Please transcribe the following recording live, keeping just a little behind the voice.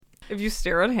If you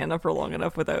stare at Hannah for long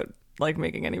enough without like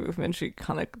making any movement, she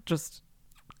kind of just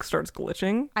starts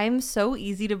glitching. I'm so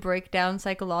easy to break down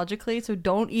psychologically, so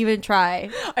don't even try.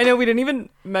 I know we didn't even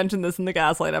mention this in the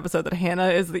gaslight episode, that Hannah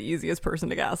is the easiest person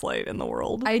to gaslight in the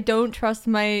world. I don't trust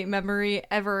my memory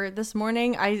ever. This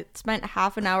morning, I spent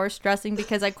half an hour stressing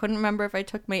because I couldn't remember if I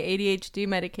took my ADHD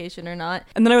medication or not.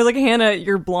 And then I was like, Hannah,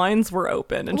 your blinds were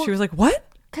open. And she was like, what?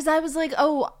 Because I was like,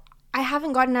 oh, I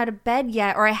haven't gotten out of bed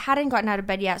yet, or I hadn't gotten out of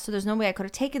bed yet, so there's no way I could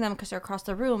have taken them because they're across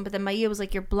the room. But then Maia was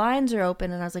like, your blinds are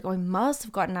open. And I was like, oh, I must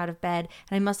have gotten out of bed.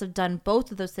 And I must have done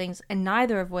both of those things, and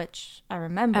neither of which I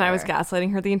remember. And I was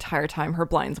gaslighting her the entire time. Her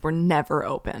blinds were never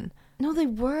open. No, they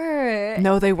were.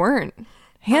 No, they weren't.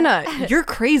 Hannah, you're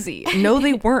crazy. No,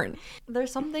 they weren't.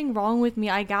 There's something wrong with me.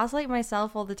 I gaslight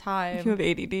myself all the time. You have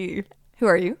ADD. Who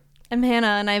are you? I'm Hannah,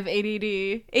 and I have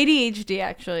ADD. ADHD,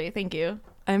 actually. Thank you.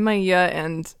 I'm Maia,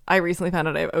 and I recently found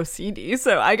out I have OCD,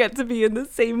 so I get to be in the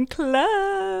same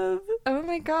club. Oh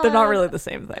my god. They're not really the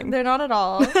same thing. They're not at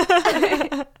all.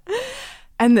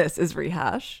 And this is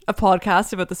Rehash, a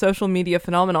podcast about the social media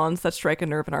phenomenons that strike a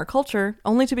nerve in our culture,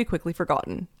 only to be quickly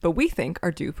forgotten, but we think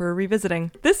are due for a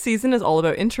revisiting. This season is all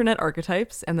about internet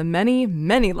archetypes and the many,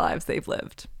 many lives they've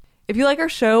lived. If you like our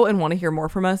show and want to hear more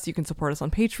from us, you can support us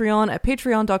on Patreon at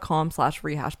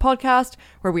patreon.com/rehashpodcast,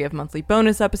 where we have monthly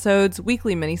bonus episodes,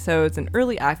 weekly minisodes, and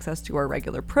early access to our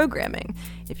regular programming.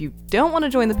 If you don't want to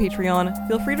join the Patreon,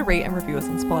 feel free to rate and review us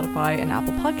on Spotify and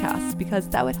Apple Podcasts, because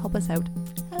that would help us out.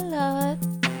 Hello.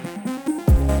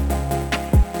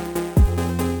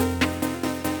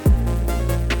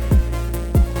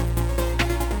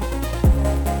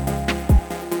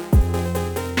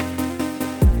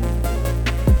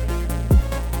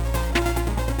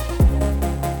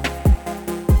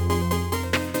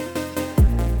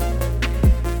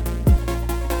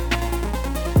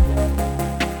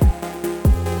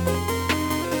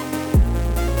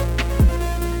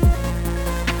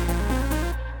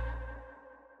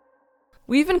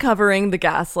 We've been covering the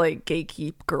gaslight,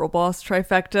 gatekeep, girl boss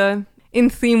trifecta, in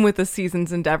theme with the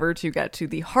season's endeavor to get to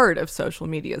the heart of social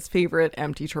media's favorite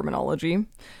empty terminology.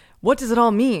 What does it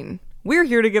all mean? We're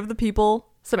here to give the people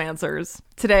some answers.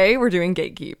 Today, we're doing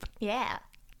gatekeep. Yeah.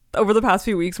 Over the past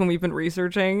few weeks when we've been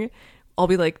researching, I'll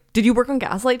be like, did you work on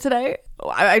gaslight today?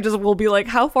 I just will be like,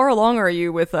 how far along are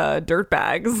you with dirt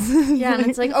bags? Yeah, and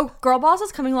it's like, oh, girl boss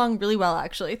is coming along really well,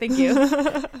 actually. Thank you.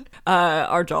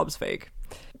 Our job's fake.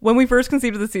 When we first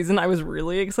conceived of the season, I was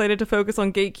really excited to focus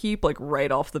on gatekeep, like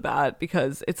right off the bat,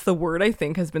 because it's the word I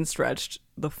think has been stretched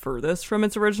the furthest from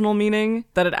its original meaning,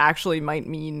 that it actually might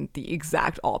mean the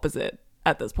exact opposite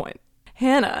at this point.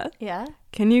 Hannah, Yeah?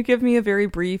 can you give me a very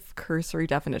brief, cursory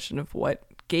definition of what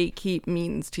gatekeep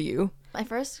means to you? I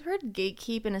first heard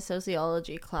gatekeep in a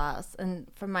sociology class,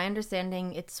 and from my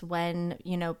understanding, it's when,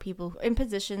 you know, people in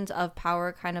positions of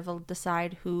power kind of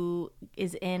decide who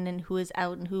is in and who is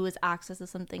out and who has access to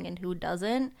something and who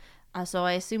doesn't. So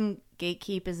I assume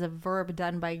gatekeep is a verb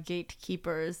done by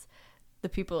gatekeepers, the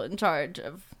people in charge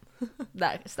of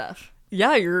that stuff.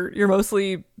 Yeah, you're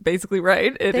mostly basically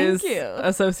right. It is Thank you.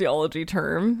 a sociology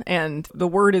term, and the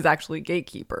word is actually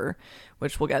gatekeeper,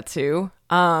 which we'll get to.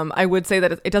 I would say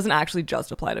that it doesn't actually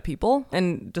just apply to people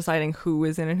and deciding who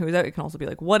is in and who is out. It can also be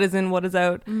like what is in, what is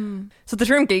out. So the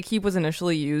term gatekeep was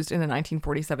initially used in a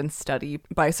 1947 study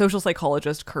by social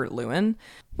psychologist Kurt Lewin,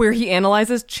 where he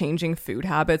analyzes changing food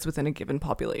habits within a given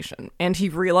population. And he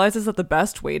realizes that the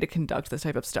best way to conduct this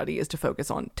type of study is to focus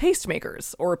on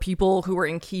tastemakers, or people who are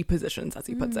in key positions, as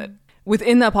he puts it,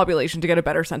 within that population, to get a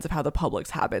better sense of how the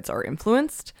public's habits are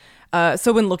influenced.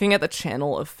 So when looking at the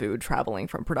channel of food traveling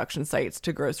from production sites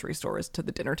to grocery stores to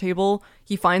the dinner table,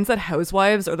 he finds that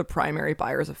housewives are the primary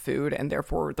buyers of food and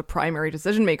therefore the primary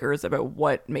decision makers about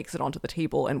what makes it onto the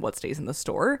table and what stays in the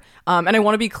store. And I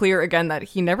want to be clear again that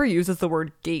he never uses the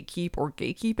word gatekeep or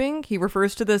gatekeeping. He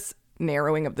refers to this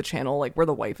narrowing of the channel, like where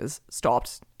the wife is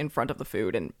stopped in front of the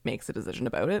food and makes a decision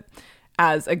about it,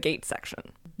 as a gate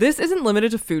section. This isn't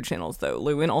limited to food channels, though.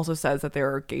 Lewin also says that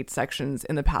there are gate sections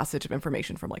in the passage of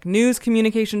information from like news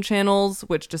communication channels,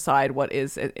 which decide what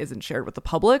isn't shared with the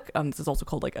public. This is also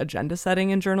called like agenda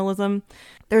setting in journalism.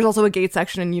 There's also a gate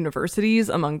section in universities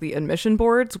among the admission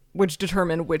boards, which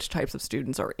determine which types of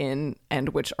students are in and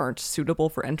which aren't suitable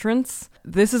for entrance.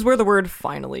 This is where the word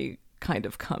finally kind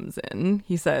of comes in.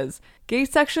 He says,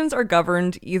 gate sections are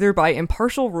governed either by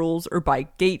impartial rules or by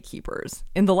gatekeepers.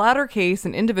 In the latter case,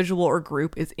 an individual or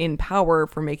group is in power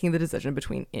for making the decision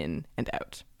between in and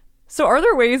out. So are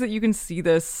there ways that you can see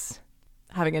this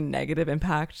having a negative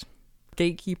impact?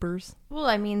 Gatekeepers? Well,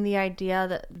 I mean, the idea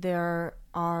that there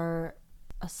are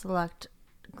a select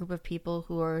group of people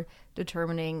who are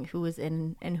determining who is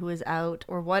in and who is out,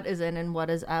 or what is in and what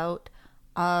is out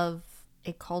of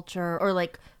a culture, or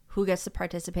like who gets to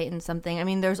participate in something. I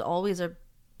mean, there's always a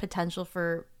potential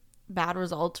for bad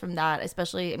results from that,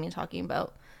 especially, I mean, talking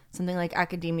about something like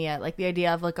academia, like the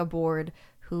idea of like a board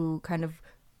who kind of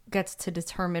gets to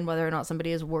determine whether or not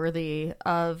somebody is worthy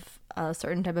of a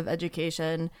certain type of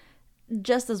education,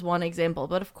 just as one example.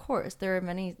 But of course, there are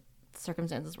many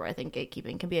circumstances where I think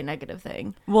gatekeeping can be a negative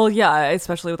thing. Well, yeah,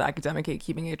 especially with academic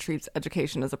gatekeeping, it treats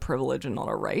education as a privilege and not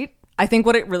a right. I think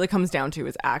what it really comes down to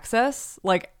is access.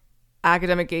 Like,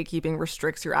 academic gatekeeping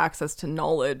restricts your access to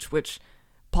knowledge, which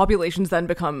populations then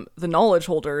become the knowledge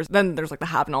holders. Then there's like the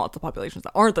have-nots, the populations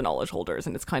that aren't the knowledge holders,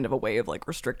 and it's kind of a way of like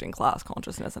restricting class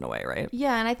consciousness in a way, right?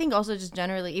 Yeah, and I think also just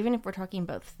generally, even if we're talking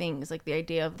about things, like the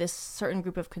idea of this certain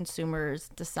group of consumers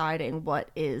deciding what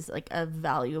is like a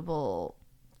valuable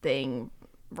thing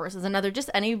versus another, just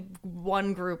any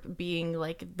one group being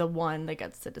like the one that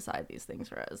gets to decide these things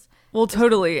for us. Well,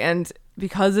 totally. And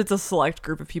because it's a select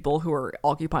group of people who are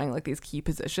occupying like these key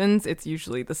positions, it's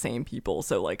usually the same people.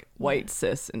 So like white,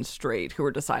 cis, and straight who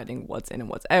are deciding what's in and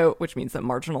what's out, which means that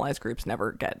marginalized groups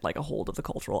never get like a hold of the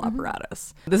cultural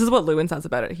apparatus. This is what Lewin says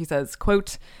about it. He says,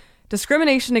 quote,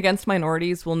 "Discrimination against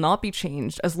minorities will not be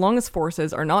changed as long as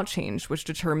forces are not changed which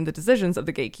determine the decisions of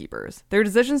the gatekeepers. Their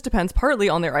decisions depends partly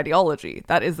on their ideology,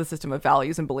 that is the system of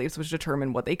values and beliefs which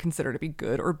determine what they consider to be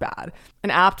good or bad,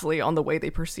 and aptly on the way they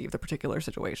perceive the particular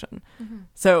situation."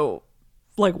 So,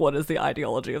 like, what is the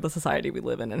ideology of the society we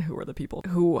live in, and who are the people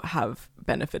who have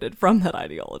benefited from that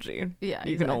ideology? Yeah,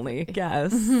 You can only exactly.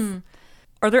 guess.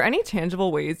 Are there any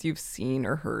tangible ways you've seen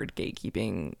or heard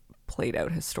gatekeeping played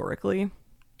out historically?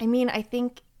 I mean, I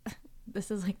think this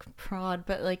is like broad,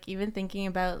 but like even thinking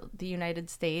about the United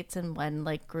States and when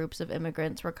like groups of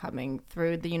immigrants were coming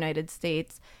through the United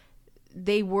States,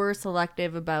 they were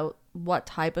selective about what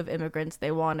type of immigrants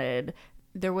they wanted.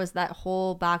 There was that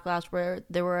whole backlash where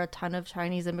there were a ton of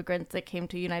Chinese immigrants that came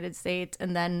to the United States,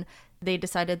 and then they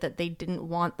decided that they didn't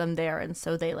want them there, and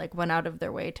so they like went out of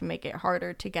their way to make it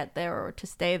harder to get there or to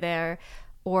stay there.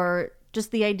 Or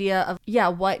just the idea of, yeah,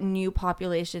 what new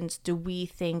populations do we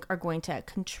think are going to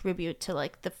contribute to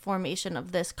like the formation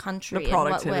of this country? The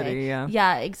productivity, in what way?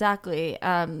 Yeah, exactly.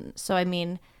 So I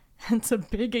mean, it's a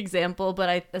big example,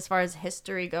 but as far as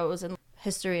history goes and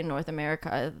history in North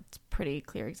America, it's a pretty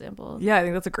clear example. Yeah, I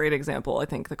think that's a great example. I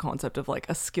think the concept of like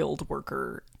a skilled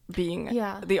worker being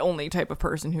the only type of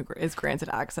person who is granted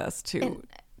access to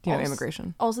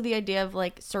immigration. Also the idea of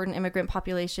like certain immigrant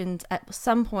populations at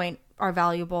some point are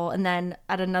valuable, and then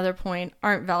at another point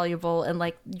aren't valuable, and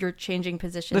like you're changing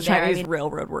position The there. Chinese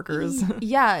railroad workers.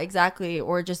 Yeah, exactly.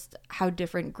 Or just how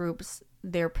different groups,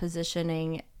 their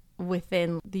positioning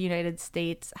within the United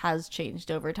States has changed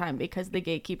over time because the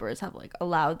gatekeepers have like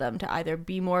allowed them to either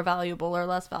be more valuable or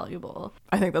less valuable.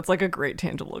 I think that's like a great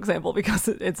tangible example because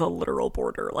it's a literal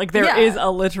border. Like there is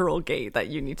a literal gate that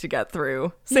you need to get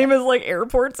through. Same as like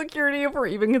airport security, if we're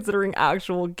even considering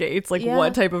actual gates. Like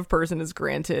what type of person is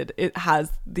granted? It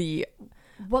has the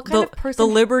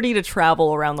liberty to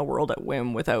travel around the world at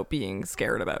whim without being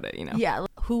scared about it, you know? Yeah.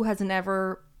 Who has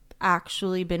never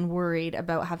actually been worried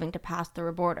about having to pass through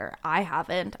a border? I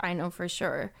haven't. I know for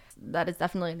sure. That is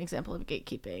definitely an example of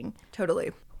gatekeeping.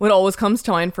 Totally. What always comes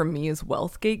to mind for me is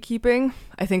wealth gatekeeping.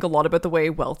 I think a lot about the way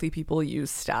wealthy people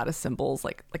use status symbols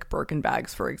like Birkin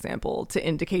bags, for example, to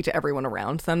indicate to everyone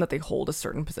around them that they hold a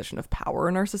certain position of power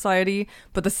in our society.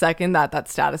 But the second that that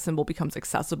status symbol becomes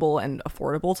accessible and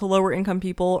affordable to lower income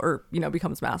people, or, you know,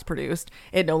 becomes mass produced,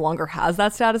 it no longer has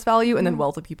that status value. And then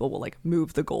wealthy people will like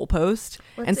move the goalpost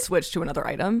and switch to another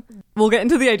item. We'll get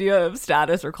into the idea of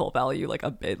status or cult value like a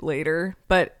bit later.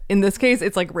 But in this case,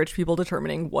 it's like rich people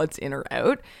determining what's in or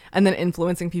out, and then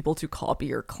influencing people to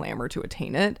copy or clamor to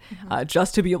attain it,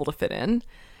 just to be able to fit in.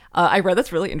 I read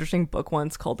this really interesting book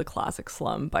once called The Classic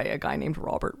Slum by a guy named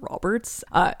Robert Roberts.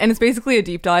 And it's basically a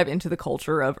deep dive into the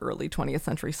culture of early 20th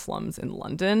century slums in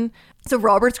London. So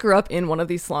Roberts grew up in one of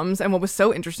these slums, and what was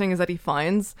so interesting is that he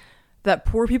finds that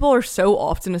poor people are so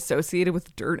often associated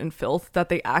with dirt and filth that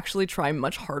they actually try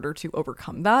much harder to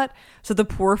overcome that. So the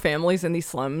poor families in these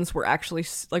slums were actually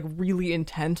like really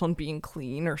intent on being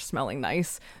clean or smelling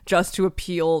nice just to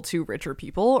appeal to richer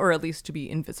people, or at least to be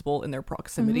invisible in their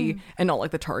proximity and not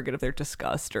like the target of their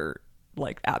disgust or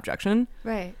like abjection.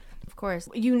 Right. Of course.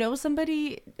 You know,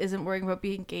 somebody isn't worrying about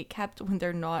being gatekept when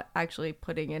they're not actually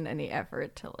putting in any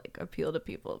effort to like appeal to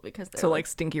people because they're like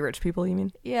stinky rich people, you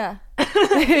mean? Yeah.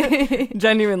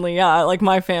 Genuinely, yeah. Like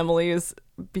my family is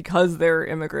because they're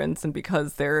immigrants and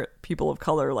because they're people of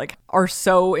color, like, are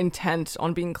so intent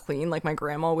on being clean. Like, my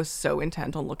grandma was so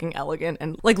intent on looking elegant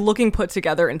and like looking put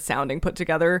together and sounding put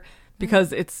together,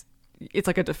 because it's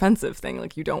like a defensive thing.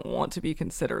 Like, you don't want to be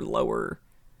considered lower,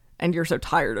 and you're so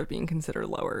tired of being considered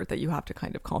lower that you have to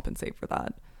kind of compensate for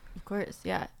that. Of course,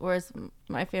 yeah. Whereas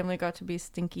my family got to be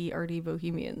stinky, arty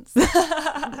bohemians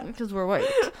because we're white.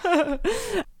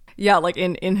 Yeah, like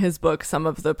in his book, some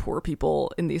of the poor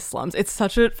people in these slums. It's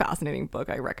such a fascinating book.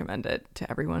 I recommend it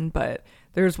to everyone. But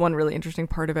there's one really interesting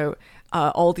part about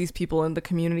all these people in the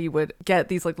community would get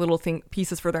these like little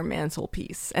pieces for their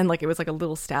mantelpiece. And like it was like a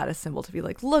little status symbol to be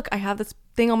like, look, I have this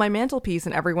thing on my mantelpiece.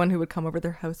 And everyone who would come over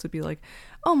their house would be like,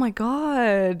 oh my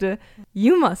God,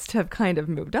 you must have kind of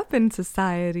moved up in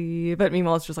society. But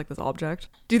meanwhile, it's just like this object.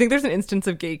 Do you think there's an instance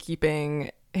of gatekeeping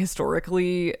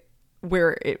historically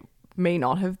where it may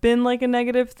not have been like a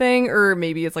negative thing, or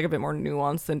maybe it's like a bit more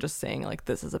nuanced than just saying like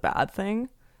this is a bad thing?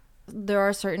 There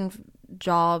are certain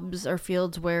jobs or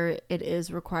fields where it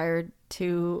is required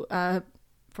to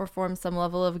perform some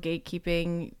level of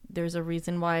gatekeeping. There's a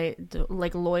reason why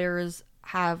like lawyers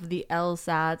have the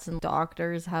LSATs and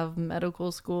doctors have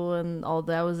medical school and all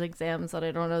those exams that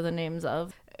I don't know the names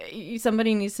of.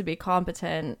 Somebody needs to be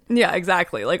competent. Yeah,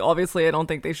 exactly. Like, obviously I don't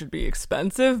think they should be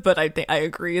expensive, but I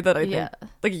agree that I think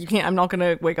like you can't, I'm not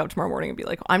gonna wake up tomorrow morning and be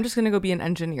like, I'm just gonna go be an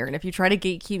engineer, and if you try to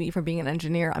gatekeep me from being an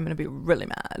engineer, I'm gonna be really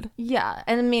mad. Yeah.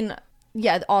 And I mean,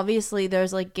 yeah, obviously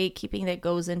there's like gatekeeping that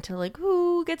goes into like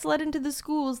who gets let into the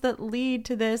schools that lead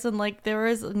to this, and like there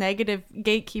is negative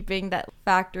gatekeeping that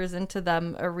factors into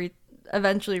them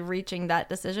eventually reaching that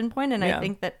decision point. And I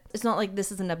think that it's not like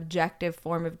this is an objective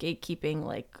form of gatekeeping,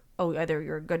 like, oh, either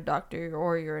you're a good doctor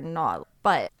or you're not,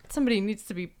 but somebody needs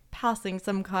to be passing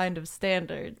some kind of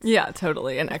standards. Yeah,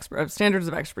 totally. And standards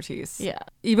of expertise. Yeah.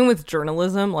 Even with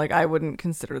journalism, like I wouldn't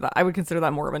consider that. I would consider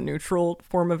that more of a neutral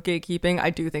form of gatekeeping. I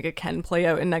do think it can play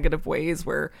out in negative ways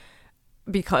where,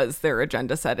 because they're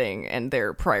agenda setting and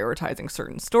they're prioritizing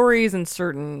certain stories and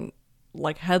certain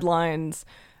like headlines,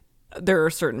 there are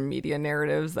certain media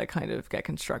narratives that kind of get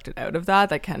constructed out of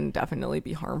that can definitely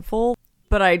be harmful.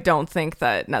 But I don't think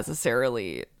that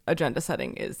necessarily agenda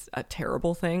setting is a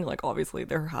terrible thing. Like, obviously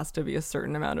there has to be a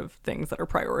certain amount of things that are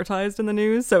prioritized in the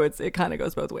news, so it kind of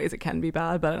goes both ways. It can be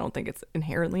bad, but I don't think it's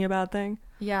inherently a bad thing.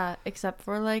 Yeah, except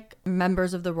for like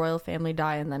members of the royal family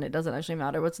die and then it doesn't actually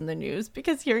matter what's in the news,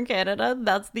 because here in Canada,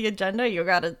 that's the agenda. You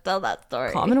gotta tell that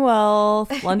story.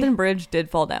 Commonwealth, London Bridge did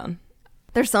fall down.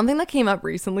 There's something that came up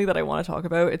recently that I want to talk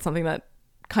about. It's something that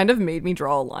kind of made me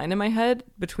draw a line in my head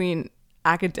between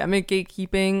academic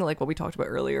gatekeeping, like what we talked about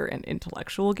earlier, and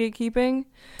intellectual gatekeeping.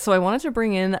 So I wanted to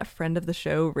bring in a friend of the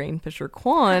show, Rayne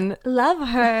Fisher-Quann. Love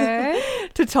her.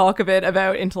 To talk a bit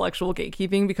about intellectual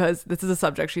gatekeeping, because this is a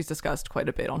subject she's discussed quite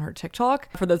a bit on her TikTok.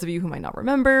 For those of you who might not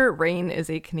remember, Rayne is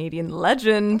a Canadian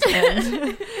legend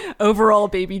and overall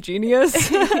baby genius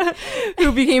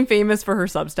who became famous for her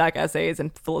Substack essays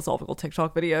and philosophical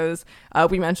TikTok videos.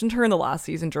 We mentioned her in the last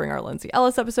season during our Lindsay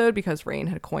Ellis episode because Rayne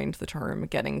had coined the term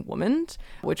getting womaned,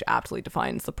 which aptly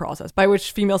defines the process by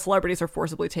which female celebrities are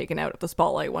forcibly taken out of the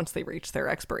spotlight once they reach their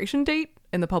expiration date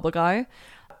in the public eye.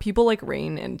 People like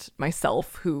Rayne and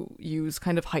myself who use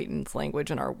kind of heightened language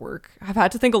in our work have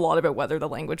had to think a lot about whether the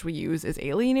language we use is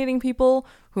alienating people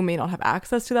who may not have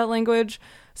access to that language.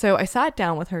 So I sat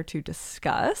down with her to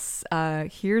discuss.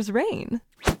 Here's Rayne.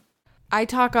 I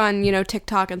talk on,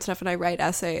 TikTok and stuff, and I write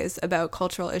essays about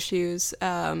cultural issues.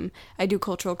 I do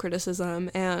cultural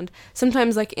criticism, and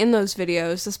sometimes, like, in those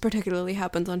videos, this particularly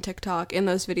happens on TikTok, in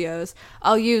those videos,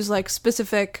 I'll use, like,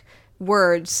 specific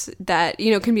words that,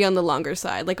 can be on the longer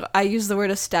side. Like, I use the word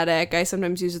aesthetic. I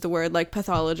sometimes use the word, like,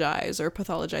 pathologize or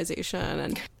pathologization,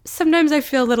 and sometimes I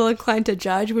feel a little inclined to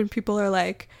judge when people are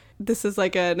like, this is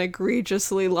like an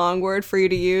egregiously long word for you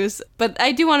to use. But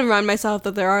I do want to remind myself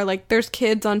that there's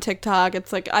kids on TikTok.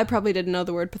 It's like, I probably didn't know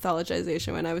the word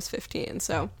pathologization when I was 15.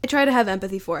 So I try to have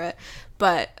empathy for it.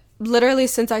 But literally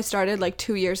since I started like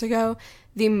 2 years ago,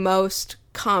 the most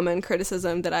common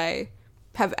criticism that I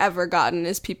have ever gotten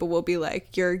is people will be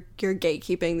like, you're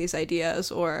gatekeeping these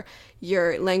ideas, or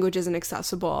your language isn't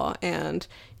accessible, and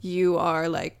you are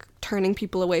like turning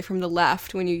people away from the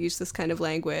left when you use this kind of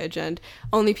language, and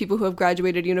only people who have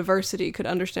graduated university could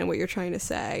understand what you're trying to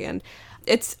say. And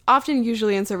it's often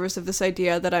usually in service of this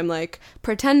idea that I'm like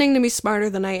pretending to be smarter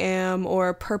than I am,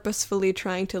 or purposefully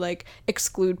trying to like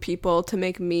exclude people to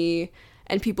make me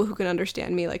and people who can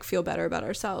understand me like feel better about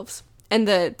ourselves. And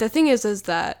the thing is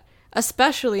that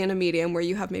especially in a medium where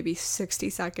you have maybe 60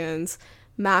 seconds,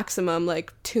 maximum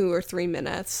like 2 or 3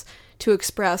 minutes to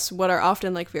express what are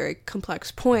often like very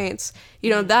complex points,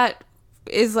 that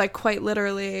is like quite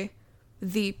literally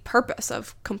the purpose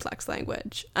of complex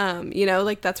language. You know,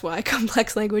 like that's why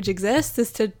complex language exists,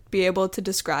 is to be able to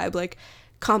describe like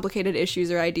complicated issues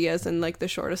or ideas in like the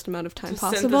shortest amount of time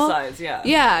possible.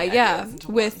 Synthesize,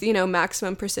 with, you know,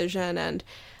 maximum precision. And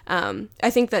I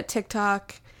think that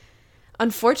TikTok,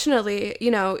 unfortunately, you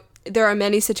know, there are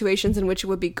many situations in which it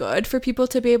would be good for people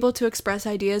to be able to express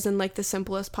ideas in like the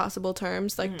simplest possible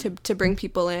terms, like to bring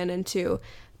people in and to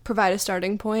provide a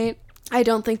starting point. I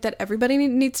don't think that everybody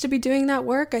needs to be doing that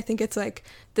work. I think it's like,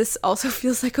 this also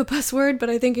feels like a buzzword, but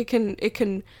I think it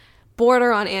can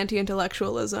border on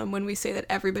anti-intellectualism when we say that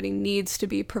everybody needs to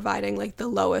be providing like the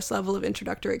lowest level of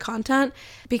introductory content,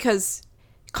 because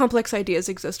complex ideas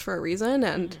exist for a reason.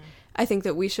 And I think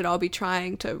that we should all be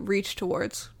trying to reach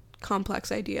towards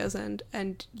complex ideas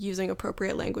and using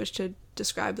appropriate language to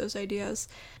describe those ideas.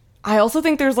 I also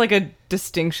think there's like a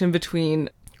distinction between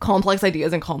complex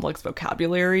ideas and complex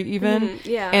vocabulary even.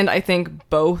 And I think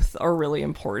both are really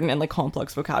important, and like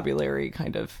complex vocabulary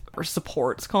kind of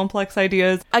supports complex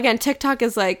ideas. Again, TikTok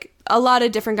is like a lot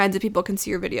of different kinds of people can see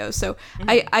your videos, so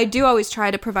I do always try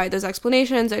to provide those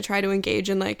explanations. I try to engage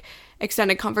in like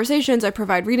extended conversations. I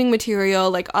provide reading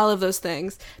material, like all of those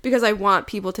things, because I want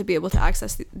people to be able to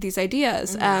access these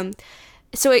ideas.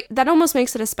 So that almost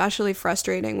makes it especially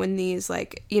frustrating when these,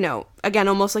 like, you know, again,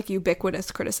 almost like ubiquitous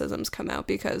criticisms come out,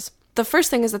 because the first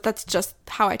thing is that that's just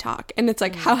how I talk. And it's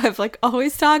like how I've like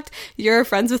always talked. You're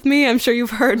friends with me. I'm sure you've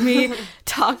heard me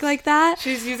talk like that.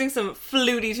 She's using some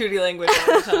fluty tooty language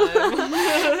all the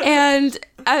time. And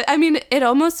I mean, it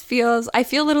almost feels, I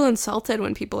feel a little insulted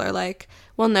when people are like,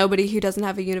 well, nobody who doesn't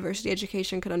have a university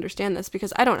education could understand this,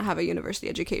 because I don't have a university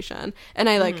education. And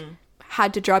I like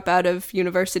had to drop out of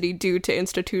university due to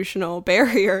institutional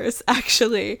barriers,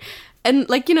 actually. And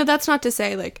like, you know, that's not to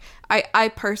say like I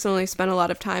personally spent a lot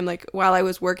of time, like while I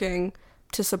was working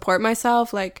to support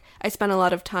myself, like I spent a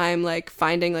lot of time like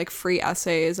finding like free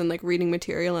essays and like reading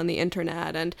material on the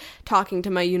internet and talking to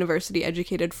my university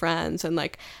educated friends. And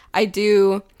like I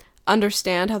do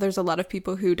understand how there's a lot of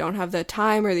people who don't have the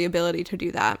time or the ability to do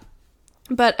that.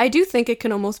 But I do think it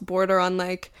can almost border on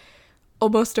like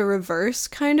almost a reverse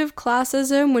kind of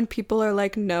classism when people are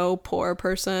like, no poor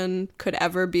person could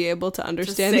ever be able to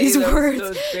understand these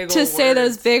words, to say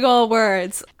those big old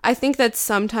words. I think that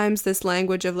sometimes this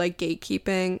language of like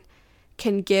gatekeeping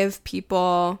can give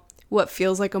people what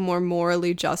feels like a more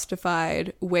morally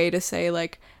justified way to say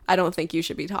like, I don't think you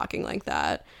should be talking like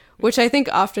that. Which I think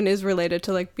often is related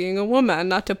to like being a woman,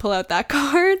 not to pull out that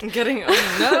card.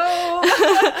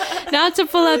 Not to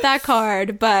pull out that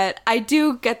card, but I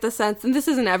do get the sense, and this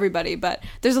isn't everybody, but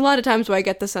there's a lot of times where I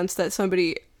get the sense that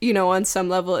somebody, you know, on some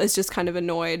level is just kind of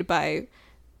annoyed by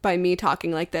me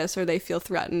talking like this, or they feel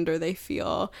threatened, or they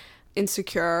feel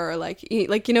insecure, or like you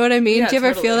know what I mean? Yeah, do you ever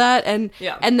totally feel that? And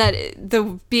that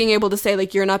the being able to say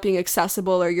like you're not being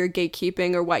accessible, or you're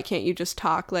gatekeeping, or why can't you just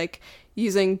talk, like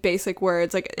using basic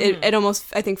words, like it almost,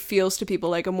 I think, feels to people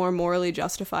like a more morally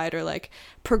justified or like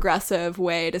progressive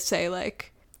way to say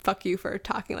like fuck you for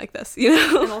talking like this, you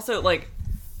know? And also like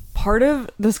part of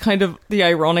this kind of the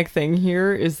ironic thing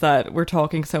here is that we're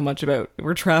talking so much about,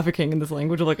 we're trafficking in this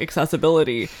language of like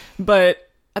accessibility, but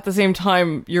at the same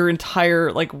time, your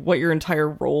entire, like what your entire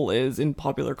role is in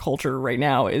popular culture right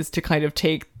now is to kind of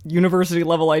take university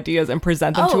level ideas and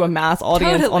present them to a mass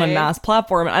audience on a mass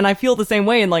platform. And I feel the same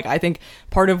way. And like, I think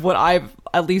part of what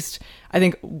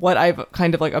what I've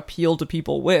kind of like appealed to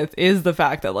people with is the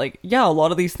fact that like, yeah, a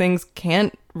lot of these things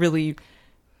can't really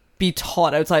be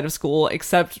taught outside of school,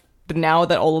 except now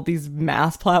that all of these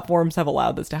mass platforms have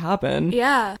allowed this to happen.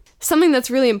 Yeah. Something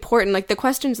that's really important, like the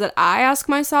questions that I ask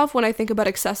myself when I think about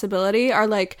accessibility are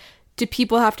like, do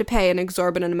people have to pay an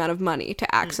exorbitant amount of money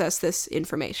to access this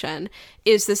information?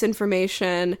 Is this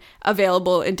information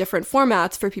available in different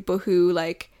formats for people who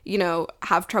like, you know,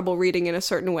 have trouble reading in a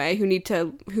certain way, who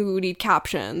need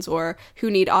captions, or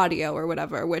who need audio or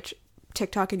whatever, which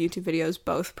TikTok and YouTube videos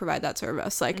both provide that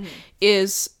service. Like,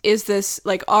 is this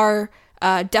like our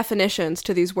definitions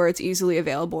to these words easily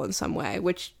available in some way,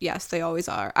 which yes, they always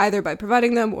are, either by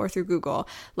providing them or through Google.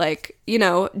 Like, you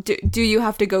know, do you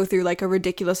have to go through like a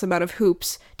ridiculous amount of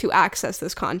hoops to access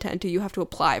this content? Do you have to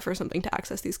apply for something to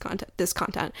access this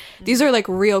content? These are like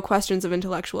real questions of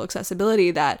intellectual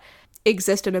accessibility that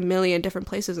exist in a million different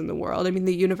places in the world. I mean,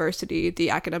 the university,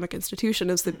 the academic institution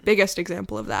is the biggest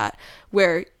example of that,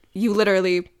 where you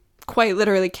quite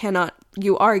literally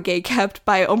you are gate-kept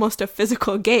by almost a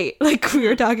physical gate, like we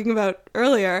were talking about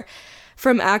earlier,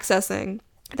 from accessing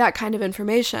that kind of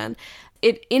information.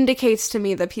 it indicates to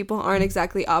me that people aren't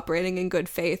exactly operating in good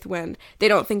faith when they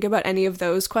don't think about any of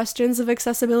those questions of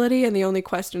accessibility, and the only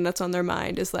question that's on their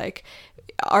mind is like,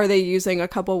 are they using a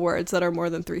couple words that are more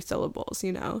than 3 syllables,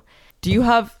 you know? Do you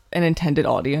have an intended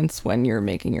audience when you're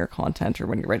making your content or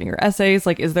when you're writing your essays?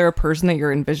 Like, is there a person that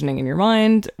you're envisioning in your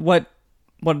mind? What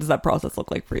does that process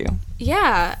look like for you?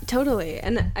 Yeah, totally.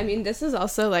 And I mean, this is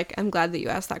also like, I'm glad that you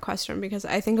asked that question because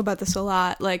I think about this a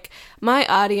lot. Like, my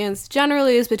audience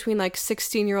generally is between like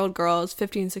 16-year-old girls,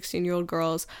 15, 16-year-old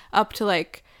girls, up to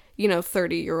like, you know,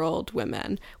 30-year-old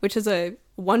women, which is a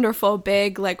wonderful,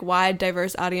 big, like wide,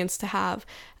 diverse audience to have.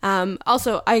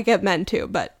 Also, I get men too,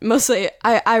 but mostly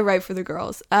I write for the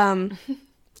girls. And,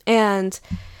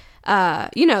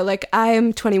 you know, like I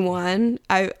am 21.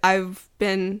 I've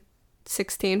been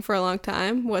 16 for a long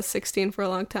time, was 16 for a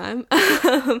long time.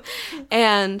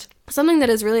 And something that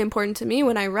is really important to me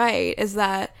when I write is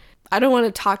that I don't want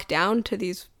to talk down to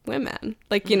these women.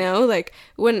 Like, you know, like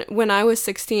when I was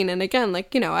 16, and again,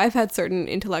 like, you know, I've had certain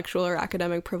intellectual or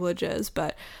academic privileges,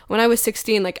 but when I was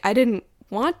 16, like, I didn't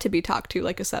want to be talked to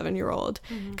like a 7-year-old,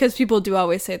 because people do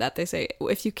always say that. They say,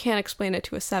 if you can't explain it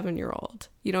to a 7-year-old,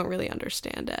 you don't really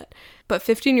understand it. But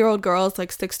 15-year-old girls, like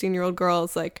 16-year-old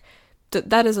girls, like,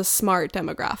 that is a smart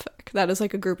demographic. That is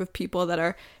like a group of people that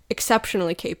are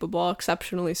exceptionally capable,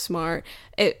 exceptionally smart,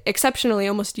 exceptionally,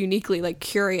 almost uniquely like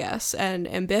curious and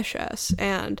ambitious.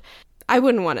 And I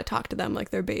wouldn't want to talk to them like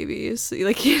they're babies,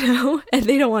 like, you know, and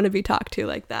they don't want to be talked to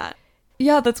like that.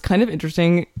 Yeah, that's kind of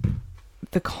interesting.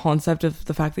 The concept of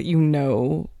the fact that you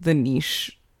know the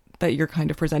niche that you're kind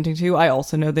of presenting to. I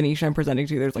also know the niche I'm presenting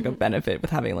to. There's like a benefit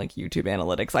with having like YouTube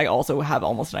analytics. I also have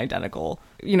almost an identical,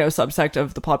 you know, subsect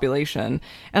of the population.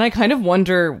 And I kind of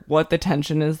wonder what the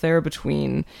tension is there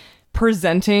between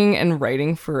presenting and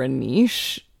writing for a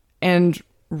niche and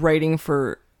writing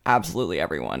for absolutely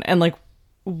everyone. And like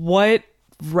what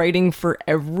writing for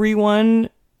everyone,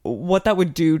 what that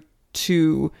would do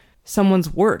to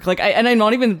someone's work. Like, and I'm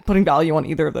not even putting value on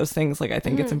either of those things. Like, I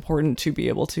think it's important to be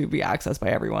able to be accessed by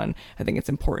everyone. I think it's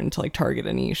important to like target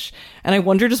a niche. And I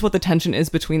wonder just what the tension is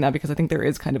between that, because I think there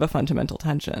is kind of a fundamental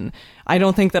tension. I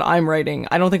don't think that I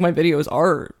don't think my videos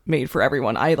are made for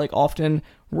everyone. I like often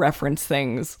reference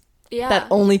things that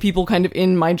only people kind of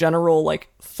in my general like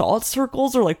thought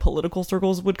circles or like political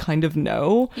circles would kind of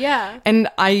know. Yeah. And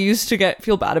I used to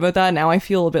feel bad about that. Now I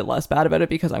feel a bit less bad about it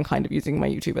because I'm kind of using my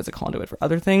YouTube as a conduit for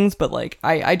other things. But like,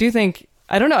 I do think,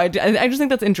 I don't know. I just think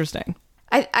that's interesting.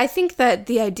 I think that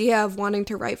the idea of wanting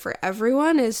to write for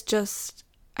everyone is just,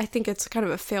 I think it's kind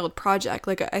of a failed project.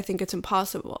 Like, I think it's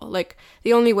impossible. Like,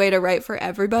 the only way to write for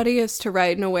everybody is to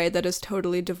write in a way that is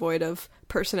totally devoid of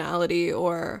personality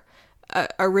or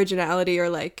originality, or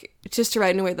like just to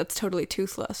write in a way that's totally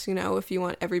toothless, you know, if you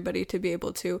want everybody to be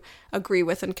able to agree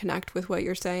with and connect with what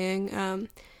you're saying.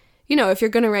 You know, if you're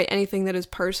going to write anything that is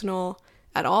personal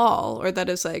at all, or that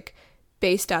is like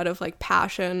based out of like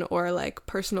passion or like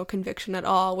personal conviction at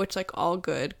all, which like all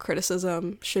good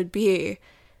criticism should be,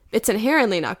 it's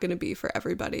inherently not going to be for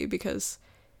everybody, because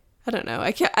I don't know,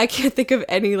 I can't think of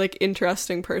any like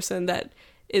interesting person that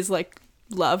is like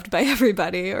loved by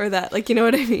everybody, or that, like, you know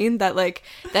what I mean, that like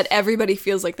that everybody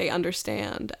feels like they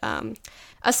understand,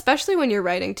 especially when you're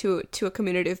writing to a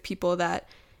community of people that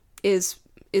is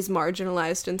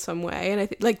marginalized in some way. And I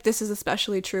think like this is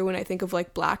especially true when I think of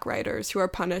like Black writers who are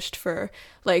punished for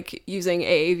like using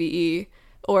AAVE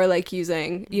or like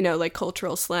using, you know, like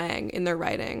cultural slang in their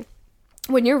writing.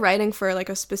 When you're writing for like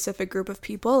a specific group of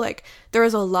people, like there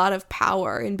is a lot of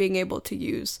power in being able to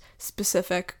use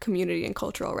specific community and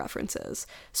cultural references.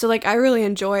 So like I really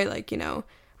enjoy like, you know,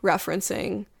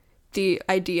 referencing the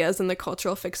ideas and the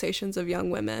cultural fixations of young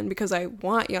women, because I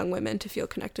want young women to feel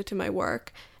connected to my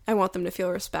work. I want them to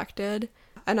feel respected,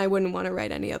 and I wouldn't want to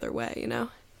write any other way, you know?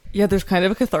 Yeah, there's kind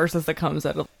of a catharsis that comes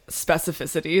out of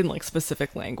specificity and like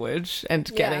specific language and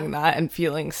getting that and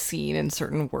feeling seen in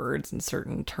certain words and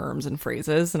certain terms and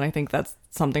phrases. And I think that's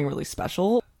something really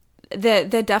special.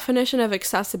 The definition of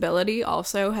accessibility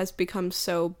also has become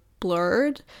so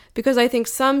blurred, because I think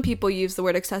some people use the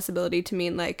word accessibility to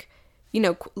mean like, you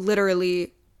know,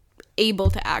 literally able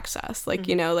to access, like,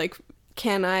 you know, like,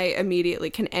 can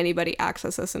anybody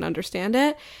access this and understand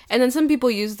it? And then some people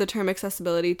use the term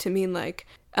accessibility to mean like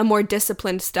a more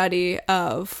disciplined study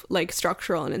of like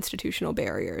structural and institutional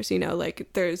barriers, you know,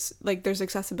 like there's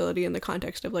accessibility in the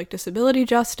context of like disability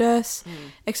justice,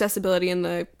 accessibility in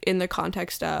the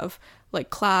context of like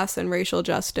class and racial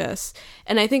justice.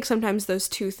 And I think sometimes those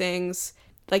two things,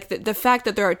 like the fact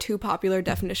that there are two popular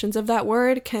definitions of that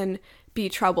word, can be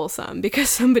troublesome, because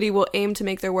somebody will aim to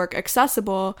make their work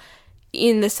accessible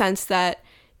in the sense that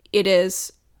it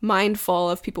is mindful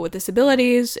of people with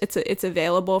disabilities. It's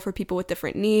available for people with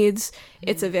different needs.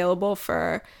 It's available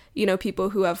for, you know,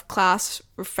 people who have class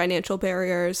or financial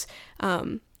barriers.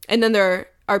 And then there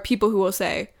are people who will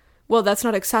say, well, that's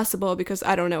not accessible because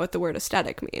I don't know what the word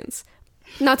aesthetic means.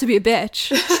 Not to be a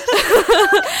bitch.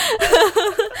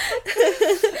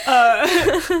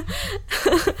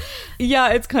 Yeah,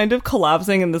 it's kind of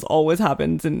collapsing, and this always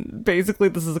happens, and basically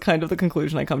this is kind of the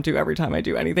conclusion I come to every time I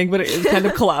do anything, but it is kind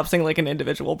of collapsing like an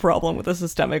individual problem with a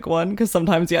systemic one, because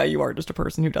sometimes, yeah, you are just a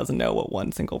person who doesn't know what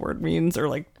one single word means, or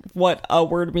like what a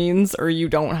word means, or you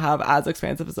don't have as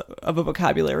expansive of a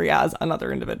vocabulary as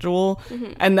another individual.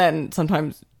 And then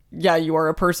sometimes, yeah, you are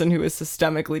a person who is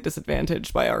systemically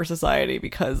disadvantaged by our society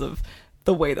because of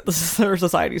the way that our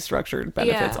society is structured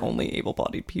benefits only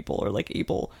able-bodied people, or like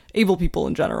able people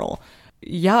in general.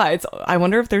 Yeah, I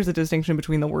wonder if there's a distinction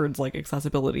between the words like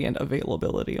accessibility and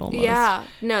availability almost. Yeah,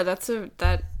 no,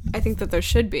 I think that there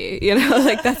should be, you know,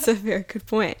 like that's a very good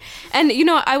point. And, you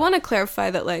know, I want to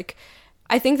clarify that, like,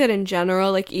 I think that in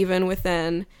general, like even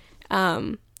within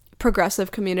progressive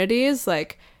communities,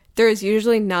 like there is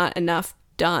usually not enough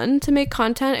done to make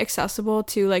content accessible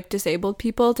to like disabled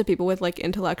people, to people with like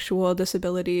intellectual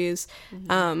disabilities,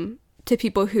 to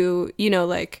people who, you know,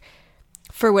 like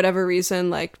for whatever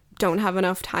reason, like don't have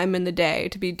enough time in the day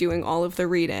to be doing all of the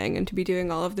reading and to be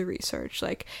doing all of the research.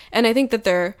 Like, and I think that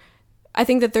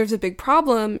there's a big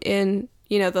problem in,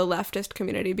 you know, the leftist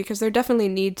community, because there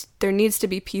needs to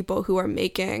be people who are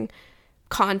making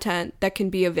content that can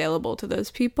be available to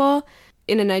those people.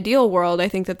 In an ideal world, I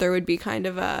think that there would be kind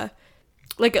of a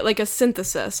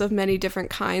synthesis of many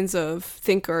different kinds of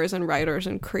thinkers and writers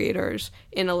and creators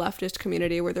in a leftist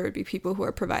community, where there would be people who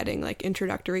are providing like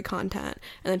introductory content,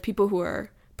 and then people who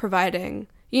are providing,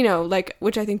 you know, like,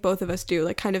 which I think both of us do,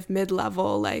 like kind of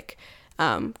mid-level, like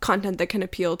content that can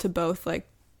appeal to both like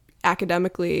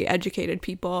academically educated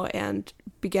people and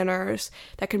beginners,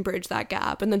 that can bridge that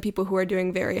gap, and then people who are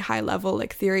doing very high level,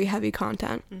 like theory heavy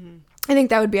content. I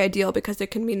think that would be ideal, because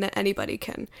it can mean that anybody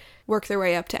can work their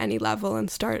way up to any level and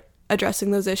start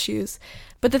addressing those issues.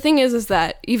 But the thing is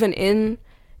that even in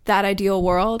that ideal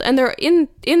world, and there in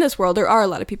this world there are a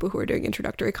lot of people who are doing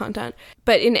introductory content,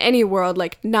 but in any world,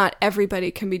 like not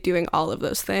everybody can be doing all of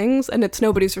those things, and it's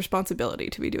nobody's responsibility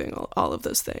to be doing all of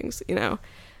those things, you know.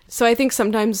 So I think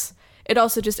sometimes it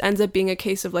also just ends up being a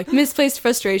case of like misplaced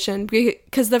frustration,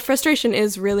 because the frustration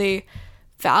is really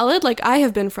valid. Like I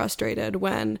have been frustrated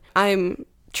when I'm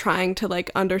trying to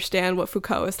like understand what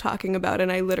Foucault is talking about,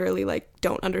 and I literally like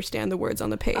don't understand the words on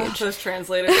the page. Those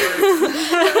translated words.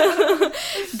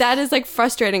 That is like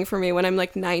frustrating for me when I'm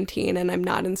like 19 and I'm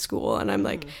not in school, and I'm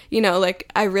like, you know,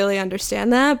 like I really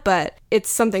understand that, but it's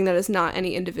something that is not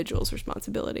any individual's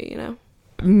responsibility, you know.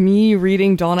 Me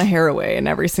reading Donna Haraway and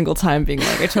every single time being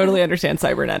like, I totally understand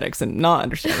cybernetics, and not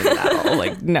understanding it at all.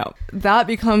 Like, no. That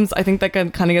becomes, I think that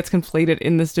kind of gets conflated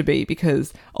in this debate,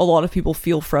 because a lot of people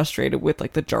feel frustrated with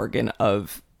like the jargon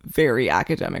of very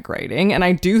academic writing. And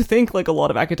I do think like a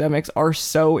lot of academics are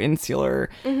so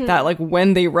insular that like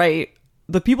when they write,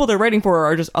 the people they're writing for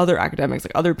are just other academics,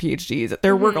 like other PhDs.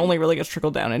 Their work only really gets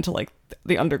trickled down into like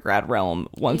the undergrad realm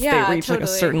once they reach like a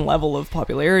certain level of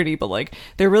popularity, but like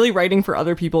they're really writing for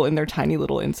other people in their tiny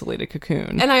little insulated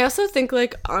cocoon. And I also think,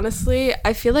 like, honestly,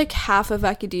 I feel like half of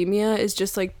academia is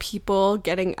just like people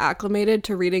getting acclimated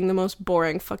to reading the most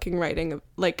boring fucking writing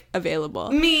like available.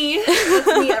 Me.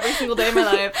 That's me every single day of my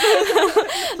life.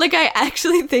 Like I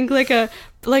actually think like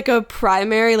a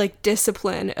primary like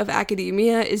discipline of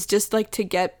academia is just like to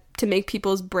make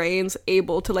people's brains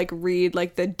able to like read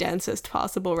like the densest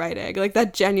possible writing. Like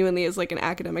that genuinely is like an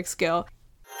academic skill.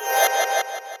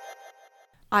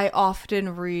 I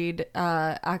often read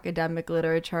academic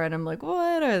literature and I'm like,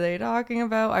 what are they talking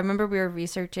about? I remember we were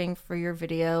researching for your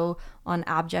video on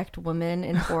abject women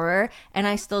in horror, and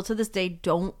I still to this day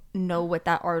don't know what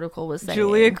that article was saying.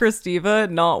 Julia Kristeva,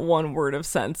 not one word of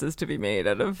sense is to be made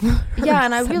out of yeah,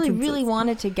 and I really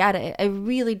wanted to get it. I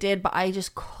really did, but I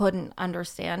just couldn't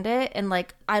understand it. And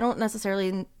like, I don't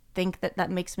necessarily think that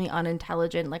makes me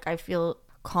unintelligent. Like, I feel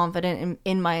confident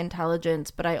in my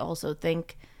intelligence, but I also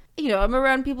think, you know, I'm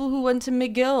around people who went to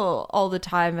McGill all the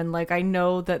time, and like I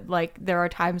know that like there are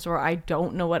times where I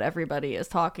don't know what everybody is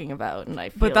talking about, and I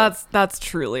feel but that's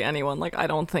truly anyone. Like I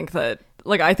don't think that,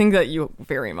 like, I think that you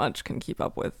very much can keep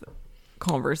up with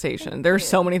conversation. There's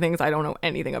so many things I don't know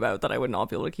anything about that I would not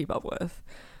be able to keep up with.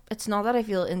 It's not that I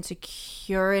feel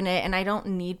insecure in it, and I don't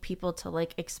need people to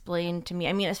like explain to me.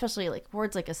 I mean, especially like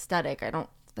words like aesthetic, I don't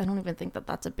even think that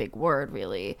that's a big word,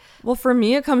 really. Well, for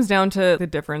me, it comes down to the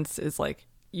difference is like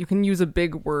you can use a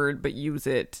big word but use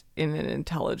it in an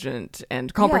intelligent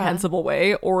and comprehensible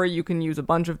way, or you can use a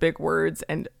bunch of big words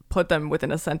and put them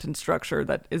within a sentence structure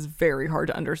that is very hard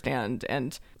to understand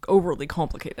and overly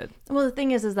complicated. Well, the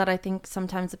thing is that I think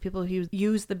sometimes the people who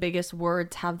use the biggest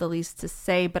words have the least to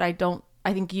say, but I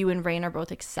think you and Rayne are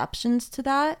both exceptions to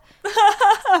that.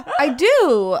 I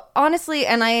do, honestly.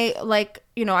 And I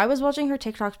I was watching her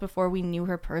TikToks before we knew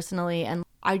her personally, and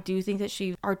I do think that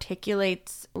she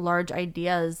articulates large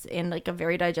ideas in like a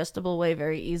very digestible way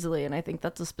very easily. And I think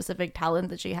that's a specific talent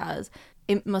that she has.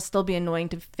 It must still be annoying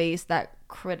to face that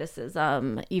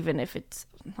criticism, even if it's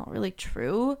not really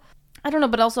true. I don't know,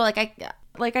 but also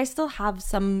I still have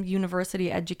some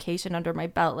university education under my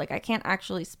belt. Like I can't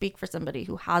actually speak for somebody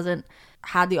who hasn't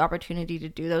had the opportunity to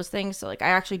do those things. So like I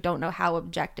actually don't know how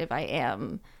objective I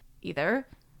am either.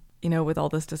 You know, with all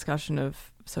this discussion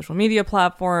of social media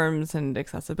platforms and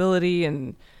accessibility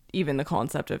and even the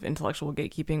concept of intellectual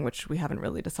gatekeeping, which we haven't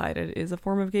really decided is a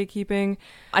form of gatekeeping,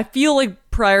 I feel like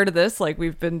prior to this, like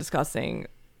we've been discussing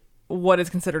what is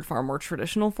considered far more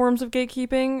traditional forms of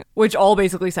gatekeeping, which all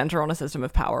basically center on a system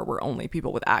of power where only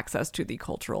people with access to the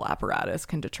cultural apparatus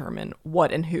can determine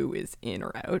what and who is in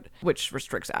or out, which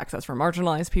restricts access for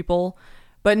marginalized people.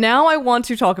 But now I want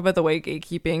to talk about the way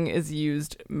gatekeeping is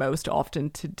used most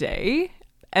often today,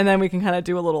 and then we can kind of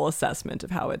do a little assessment of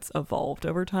how it's evolved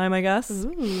over time, I guess.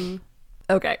 Ooh.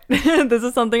 Okay, this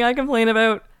is something I complain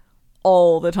about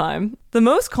all the time. The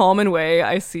most common way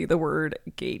I see the word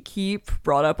gatekeep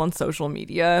brought up on social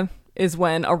media is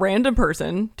when a random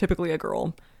person, typically a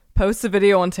girl, posts a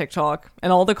video on TikTok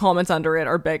and all the comments under it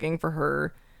are begging for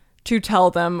her to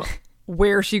tell them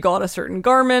where she got a certain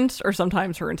garment or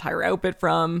sometimes her entire outfit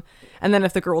from. And then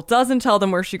if the girl doesn't tell them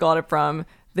where she got it from,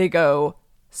 they go,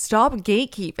 "Stop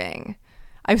gatekeeping."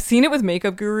 I've seen it with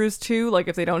makeup gurus too, like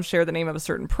if they don't share the name of a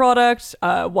certain product.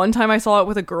 One time I saw it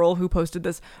with a girl who posted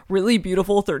this really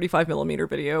beautiful 35mm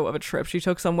video of a trip she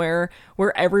took somewhere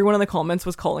where everyone in the comments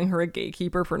was calling her a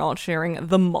gatekeeper for not sharing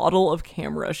the model of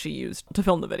camera she used to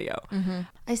film the video. Mm-hmm.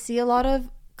 I see a lot of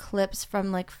clips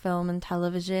from like film and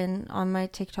television on my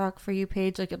TikTok For You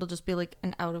page. Like it'll just be like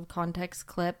an out of context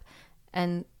clip,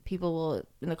 and people will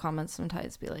in the comments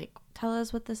sometimes be like, "Tell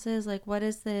us what this is, like what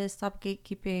is this, stop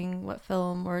gatekeeping what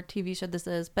film or TV show this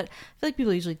is." But I feel like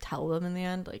people usually tell them in the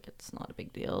end, like it's not a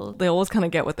big deal. They always kind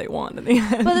of get what they want in the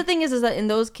end. But the thing is that in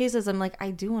those cases I'm like,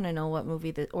 I do want to know what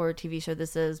movie or TV show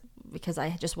this is because I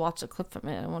just watched a clip from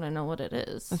it. I want to know what it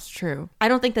is. That's true. I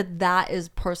don't think that is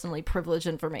personally privileged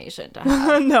information to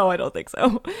have. No, I don't think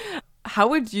so. How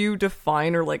would you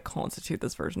define or like constitute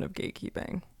this version of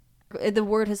gatekeeping? The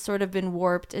word has sort of been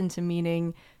warped into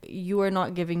meaning you are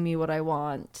not giving me what I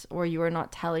want, or you are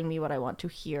not telling me what I want to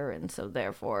hear, and so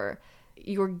therefore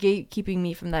you're gatekeeping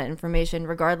me from that information,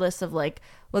 regardless of like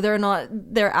whether or not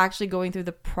they're actually going through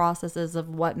the processes of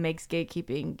what makes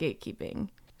gatekeeping.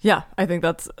 Yeah, I think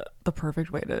that's the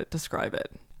perfect way to describe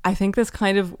it. I think this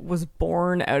kind of was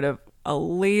born out of a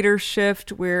later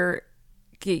shift where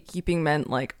gatekeeping meant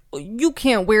like, you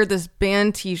can't wear this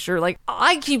band t-shirt. Like,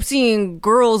 I keep seeing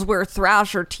girls wear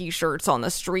Thrasher t-shirts on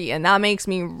the street and that makes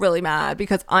me really mad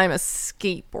because I'm a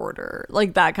skateboarder.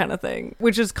 Like that kind of thing,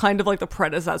 which is kind of like the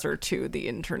predecessor to the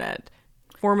internet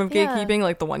form of gatekeeping,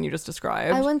 like the one you just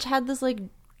described. I once had this like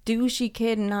douchey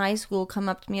kid in high school come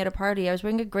up to me at a party. I was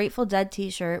wearing a Grateful Dead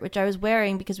t-shirt, which I was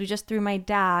wearing because we just threw my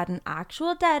dad, an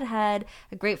actual Deadhead,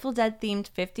 a Grateful Dead themed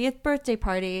 50th birthday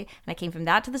party, and I came from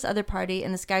that to this other party,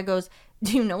 and this guy goes,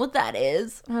 "Do you know what that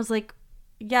is?" And I was like,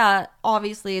 yeah,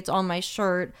 obviously it's on my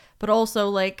shirt, but also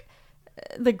like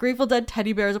the Grateful Dead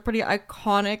teddy bear is a pretty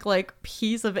iconic like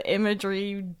piece of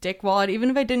imagery, dickwad. Even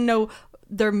if I didn't know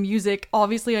their music,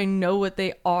 obviously I know what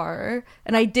they are,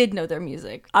 and I did know their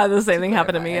music. The same thing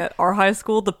happened to me at our high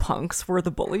school. The punks were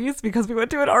the bullies because we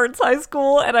went to an arts high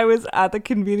school, and I was at the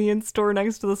convenience store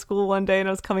next to the school one day, and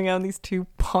I was coming out and these two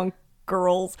punk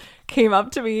girls came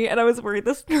up to me, and I was wearing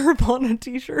this Nirvana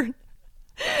t-shirt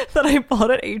that I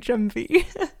bought at HMV.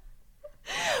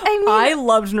 I mean, I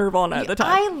loved Nirvana at the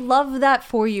time. I love that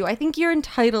for you. I think you're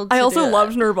entitled to I also do that.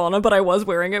 loved Nirvana, but I was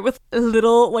wearing it with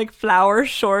little like flower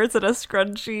shorts and a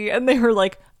scrunchie, and they were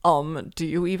like, do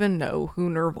you even know who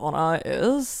Nirvana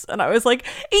is? And I was like,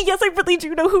 yes, I really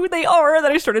do know who they are. And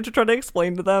then I started to try to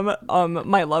explain to them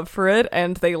my love for it,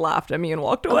 and they laughed at me and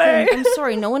walked away. Okay, I'm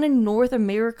sorry, no one in North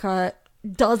America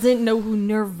doesn't know who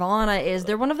Nirvana is.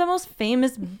 They're one of the most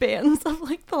famous bands of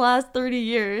like the last 30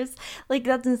 years. Like,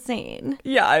 that's insane.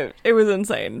 Yeah, it was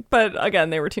insane. But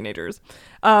again, they were teenagers.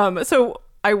 So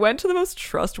I went to the most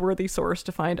trustworthy source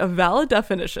to find a valid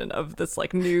definition of this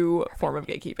like new form of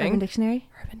gatekeeping. Urban Dictionary?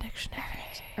 Urban Dictionary.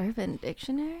 Urban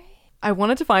Dictionary? I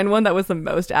wanted to find one that was the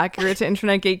most accurate to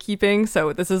internet gatekeeping,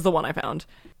 so this is the one I found.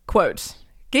 Quote,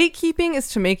 gatekeeping is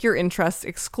to make your interests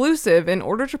exclusive in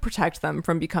order to protect them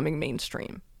from becoming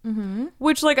mainstream. Mm-hmm.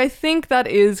 Which, like, I think that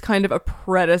is kind of a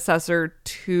predecessor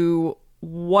to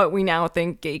what we now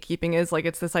think gatekeeping is. Like,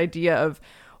 it's this idea of,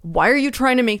 why are you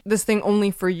trying to make this thing only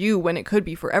for you when it could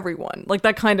be for everyone? Like,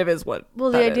 that kind of is what.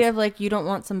 Well, the idea of, like, you don't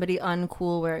want somebody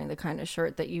uncool wearing the kind of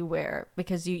shirt that you wear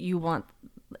because you want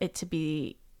it to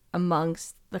be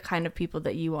amongst the kind of people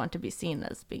that you want to be seen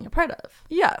as being a part of.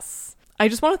 Yes. I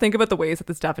just want to think about the ways that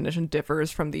this definition differs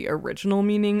from the original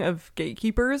meaning of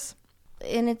gatekeepers.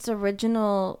 In its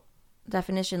original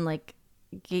definition, like,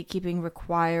 gatekeeping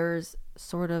requires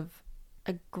sort of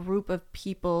a group of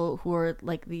people who are,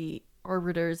 like, the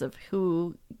arbiters of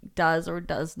who does or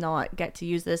does not get to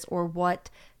use this, or what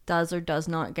does or does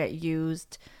not get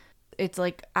used. It's,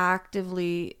 like,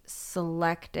 actively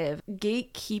selective.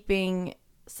 Gatekeeping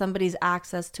somebody's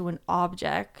access to an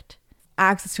object.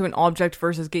 Access to an object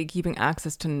versus gatekeeping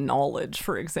access to knowledge,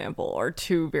 for example, are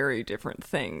two very different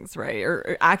things, right?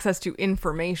 Or access to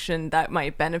information that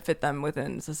might benefit them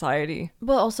within society.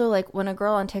 But also, like, when a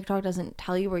girl on TikTok doesn't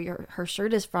tell you where her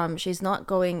shirt is from, she's not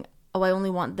going, oh, I only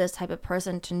want this type of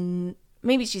person to...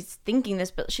 Maybe she's thinking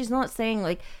this, but she's not saying,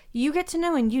 like, you get to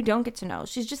know and you don't get to know.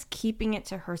 She's just keeping it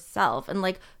to herself. And,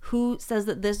 like, who says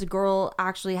that this girl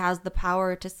actually has the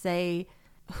power to say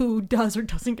who does or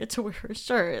doesn't get to wear her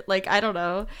shirt? Like, I don't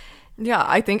know. Yeah,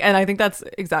 I think that's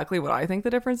exactly what I think the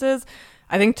difference is.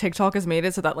 I think TikTok has made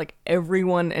it so that, like,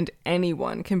 everyone and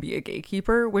anyone can be a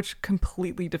gatekeeper, which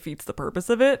completely defeats the purpose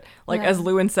of it. Like, as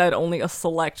Lewin said, only a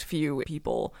select few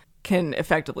people can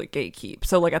effectively gatekeep.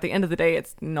 So, like, at the end of the day,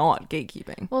 it's not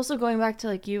gatekeeping. Well, so going back to,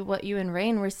 like, what you and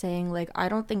Rayne were saying, like, I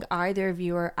don't think either of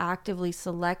you are actively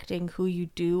selecting who you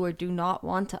do or do not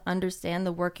want to understand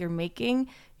the work you're making.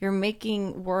 You're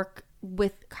making work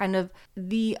with kind of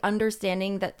the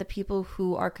understanding that the people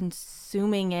who are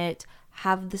consuming it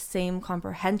have the same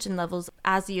comprehension levels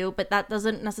as you, but that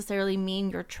doesn't necessarily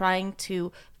mean you're trying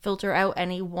to filter out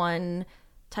any one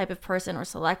type of person or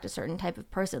select a certain type of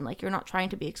person. Like, you're not trying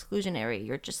to be exclusionary.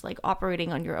 You're just, like,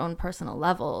 operating on your own personal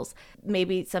levels.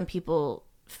 Maybe some people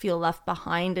feel left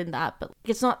behind in that, but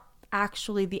it's not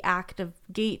actually the act of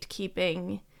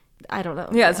gatekeeping. I don't know.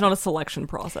 Yeah, it's not a selection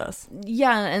process.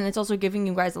 Yeah, and it's also giving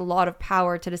you guys a lot of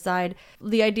power to decide.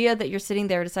 The idea that you're sitting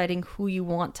there deciding who you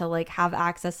want to, like, have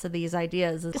access to these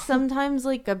ideas. Sometimes,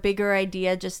 like, a bigger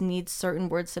idea just needs certain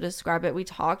words to describe it. We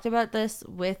talked about this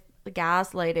with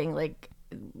gaslighting. Like,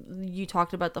 you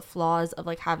talked about the flaws of,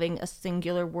 like, having a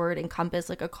singular word encompass,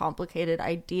 like, a complicated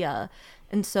idea.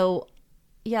 And so,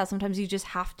 yeah, sometimes you just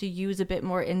have to use a bit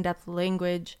more in-depth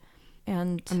language.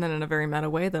 And then in a very meta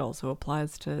way that also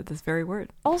applies to this very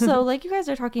word. Also, like, you guys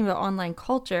are talking about online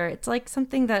culture. It's, like,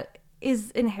 something that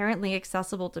is inherently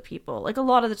accessible to people. Like, a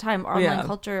lot of the time, online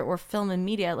culture or film and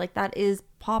media, like, that is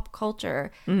pop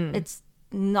culture. It's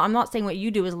no, I'm not saying what you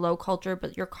do is low culture,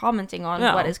 but you're commenting on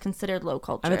what is considered low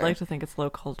culture. I would like to think it's low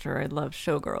culture. I love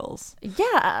showgirls.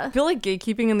 Yeah. I feel like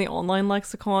gatekeeping in the online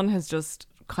lexicon has just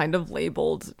kind of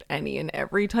labeled any and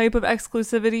every type of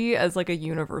exclusivity as, like, a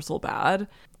universal bad.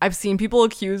 I've seen people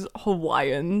accuse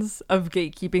Hawaiians of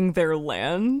gatekeeping their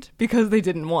land because they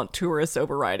didn't want tourists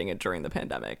overriding it during the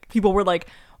pandemic. People were like,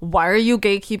 why are you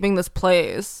gatekeeping this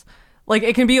place? Like,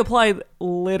 it can be applied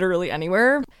literally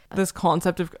anywhere. This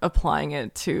concept of applying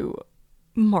it to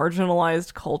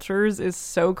marginalized cultures is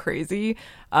so crazy.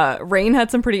 Rayne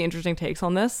had some pretty interesting takes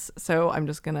on this, so I'm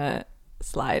just gonna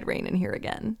slide Rayne in here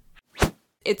again.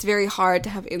 It's very hard to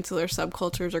have insular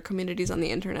subcultures or communities on the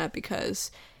internet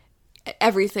because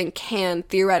everything can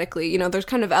theoretically, you know, there's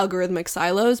kind of algorithmic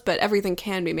silos, but everything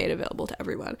can be made available to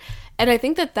everyone. And I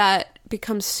think that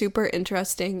becomes super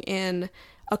interesting in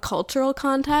a cultural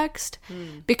context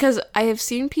because I have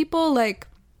seen people like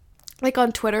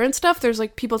on Twitter and stuff, there's,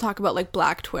 like, people talk about, like,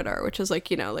 Black Twitter, which is, like,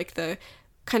 you know, like, the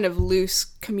kind of loose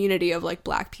community of, like,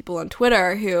 Black people on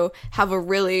Twitter who have a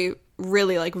really,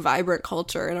 really, like, vibrant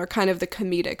culture and are kind of the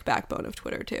comedic backbone of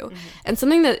Twitter too. And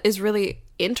something that is really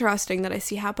interesting that I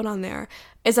see happen on there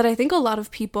is that I think a lot of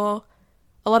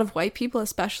white people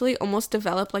especially almost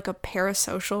develop, like, a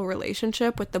parasocial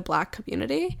relationship with the Black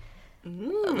community.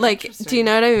 Like, do you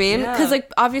know what I mean? Because,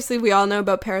 like, obviously we all know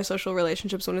about parasocial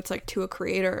relationships when it's, like, to a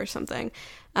creator or something.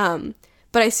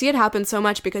 But I see it happen so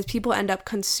much because people end up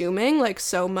consuming, like,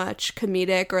 so much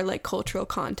comedic or, like, cultural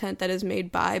content that is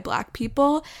made by Black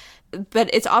people. But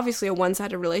it's obviously a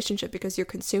one-sided relationship because you're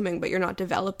consuming, but you're not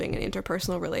developing an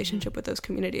interpersonal relationship with those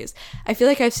communities. I feel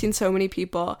like I've seen so many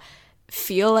people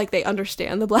feel like they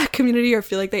understand the Black community or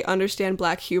feel like they understand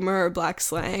Black humor or Black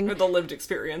slang. Or the lived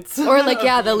experience. Or like,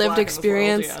 yeah, the lived Black in this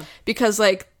experience. world, yeah. Because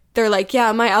like, they're like,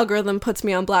 yeah, my algorithm puts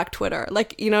me on Black Twitter.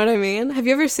 Like, you know what I mean? Have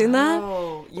you ever seen that?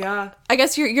 Oh, yeah. I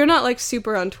guess you're not like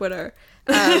super on Twitter.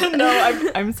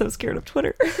 No, I'm so scared of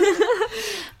Twitter.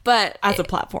 But As a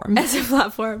platform.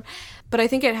 But I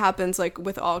think it happens like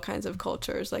with all kinds of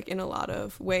cultures, like in a lot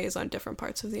of ways on different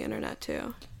parts of the internet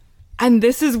too. And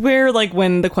this is where, like,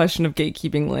 when the question of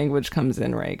gatekeeping language comes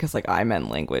in, right? Because, like, I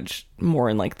meant language more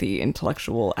in, like, the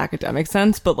intellectual academic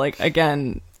sense. But, like,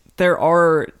 again, there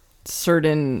are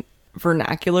certain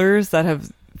vernaculars that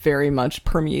have very much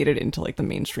permeated into, like, the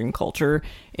mainstream culture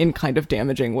in kind of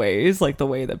damaging ways. Like, the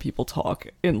way that people talk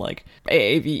in, like,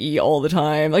 AAVE all the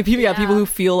time. Like, people, yeah, people who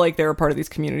feel like they're a part of these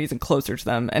communities and closer to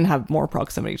them and have more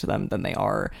proximity to them than they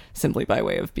are simply by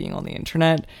way of being on the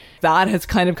internet. That has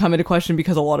kind of come into question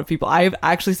because a lot of people I've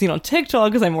actually seen on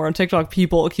TikTok, because I'm more on TikTok,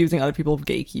 people accusing other people of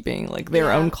gatekeeping, like,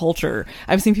 their own culture.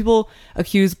 I've seen people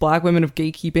accuse Black women of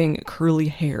gatekeeping curly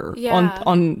hair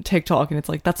on TikTok, and it's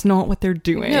like, that's not what they're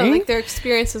doing. No, like, their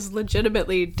experience is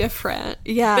legitimately different.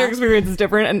 Yeah. Their experience is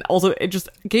different, and also it just,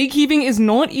 gatekeeping is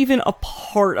not even a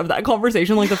part of that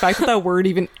conversation. Like, the fact that that word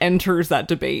even enters that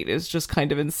debate is just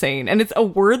kind of insane. And it's a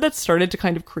word that started to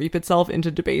kind of creep itself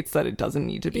into debates that it doesn't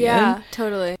need to be in. Yeah,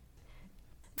 totally.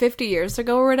 50 years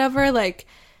ago or whatever, like,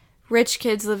 rich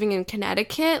kids living in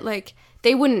Connecticut, like,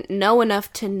 they wouldn't know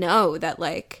enough to know that,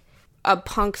 like, a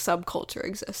punk subculture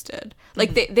existed.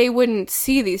 Like, they wouldn't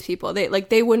see these people.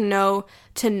 They wouldn't know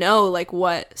to know, like,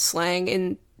 what slang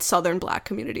in Southern Black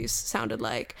communities sounded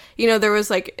like. You know, there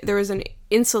was an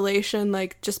insulation,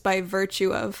 like, just by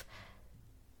virtue of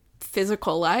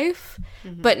physical life.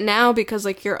 But now, because,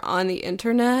 like, you're on the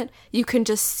internet, you can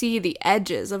just see the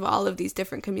edges of all of these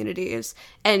different communities.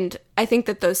 And I think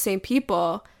that those same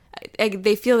people,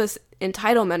 they feel this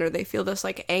entitlement, or they feel this,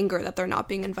 like, anger that they're not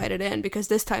being invited in, because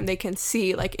this time they can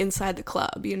see, like, inside the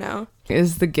club, you know?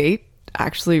 Is the gate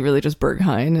actually really just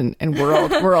Berghain, and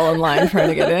we're all in line trying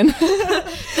to get in?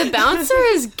 The bouncer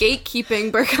is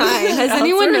gatekeeping Berghain. Has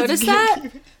anyone noticed that?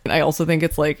 I also think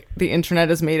it's like the internet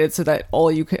has made it so that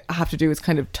all you have to do is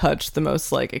kind of touch the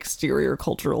most, like, exterior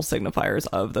cultural signifiers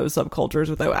of those subcultures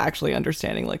without actually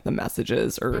understanding, like, the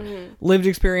messages or lived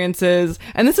experiences.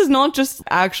 And this is not just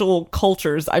actual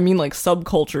cultures. I mean, like,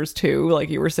 subcultures too, like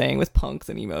you were saying with punks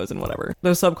and emos and whatever.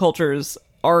 Those subcultures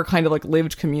are kind of like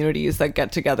lived communities that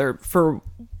get together for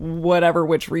whatever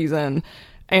which reason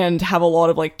and have a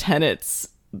lot of, like, tenets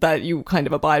that you kind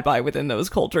of abide by within those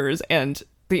cultures. And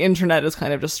the internet has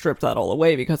kind of just stripped that all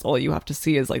away, because all you have to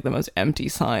see is, like, the most empty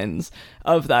signs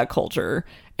of that culture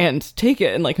and take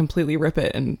it and, like, completely rip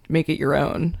it and make it your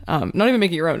own. Not even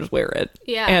make it your own, just wear it.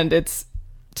 Yeah. And it's,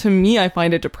 to me, I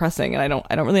find it depressing, and I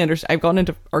don't really understand. I've gotten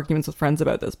into arguments with friends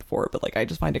about this before, but, like, I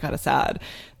just find it kind of sad,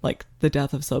 like, the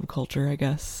death of subculture, I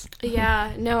guess.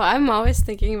 Yeah, no, I'm always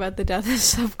thinking about the death of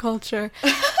subculture.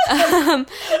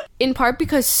 In part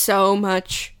because so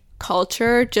much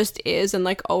culture just is, and,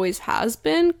 like, always has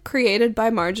been, created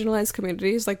by marginalized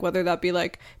communities, like, whether that be,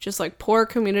 like, just, like, poor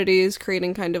communities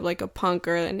creating kind of, like, a punk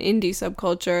or an indie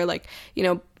subculture, like, you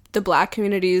know, the Black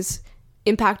communities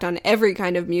impact on every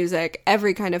kind of music,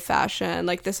 every kind of fashion,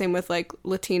 like, the same with, like,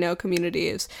 Latino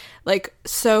communities. Like,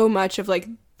 so much of, like,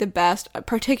 the best,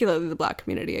 particularly the Black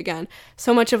community, again,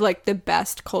 so much of, like, the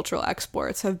best cultural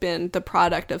exports have been the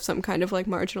product of some kind of, like,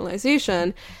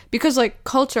 marginalization, because, like,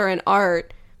 culture and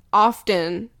art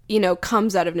often, you know,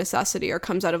 comes out of necessity, or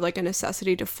comes out of, like, a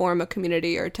necessity to form a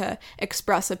community or to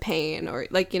express a pain, or,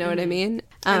 like, you know what I mean?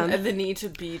 And the need to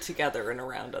be together and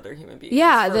around other human beings.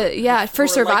 For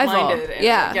survival.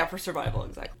 For survival,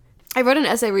 exactly. I wrote an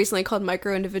essay recently called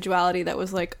Micro-Individuality that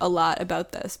was, like, a lot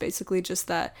about this, basically just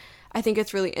that I think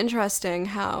it's really interesting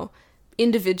how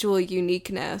individual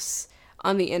uniqueness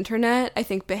on the internet, I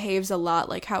think, behaves a lot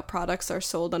like how products are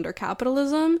sold under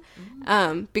capitalism.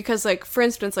 Because, like, for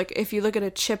instance, like, if you look at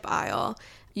a chip aisle,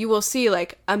 you will see,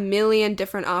 like, a million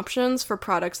different options for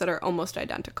products that are almost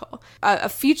identical. A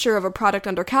feature of a product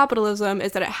under capitalism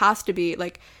is that it has to be,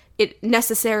 like, it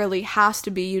necessarily has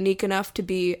to be unique enough to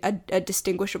be a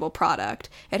distinguishable product.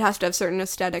 It has to have certain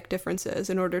aesthetic differences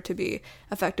in order to be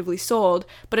effectively sold,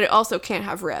 but it also can't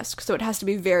have risk. So it has to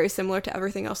be very similar to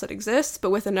everything else that exists, but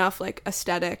with enough, like,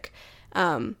 aesthetic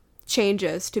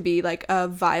changes to be, like, a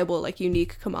viable, like,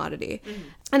 unique commodity.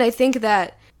 And I think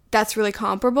that that's really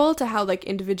comparable to how, like,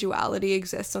 individuality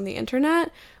exists on the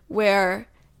internet, where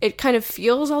it kind of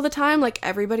feels all the time like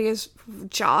everybody is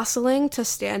jostling to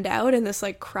stand out in this,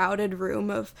 like, crowded room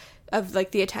of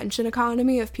like, the attention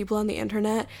economy of people on the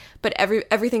internet, but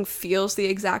everything feels the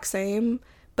exact same,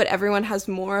 but everyone has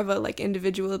more of a like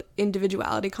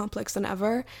individuality complex than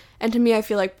ever. And to me, I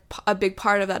feel like a big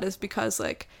part of that is because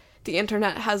like the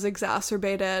internet has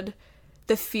exacerbated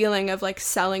the feeling of like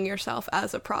selling yourself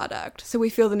as a product. So we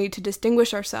feel the need to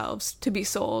distinguish ourselves to be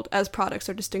sold as products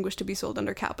are distinguished to be sold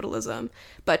under capitalism,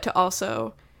 but to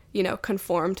also, you know,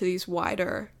 conform to these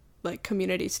wider like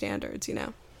community standards, you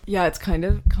know? Yeah, it's kind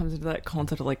of comes into that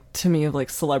concept of like, to me, of like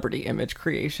celebrity image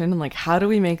creation and like, how do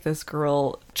we make this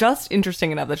girl just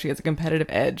interesting enough that she has a competitive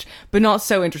edge, but not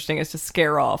so interesting as to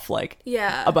scare off like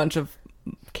a bunch of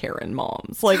Karen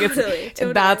moms. Like totally.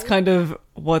 That's kind of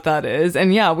what that is.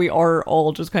 And yeah, we are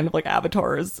all just kind of like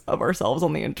avatars of ourselves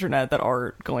on the internet that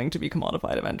are going to be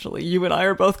commodified eventually. You and I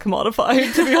are both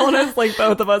commodified, to be honest. Like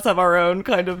both of us have our own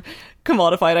kind of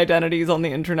commodified identities on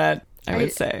the internet, I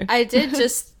would say. I did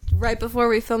just right before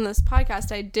we filmed this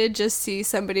podcast, I did just see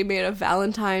somebody made a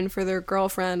Valentine for their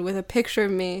girlfriend with a picture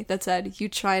of me that said, "You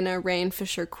China, Rayne,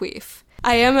 Fisher-Quann."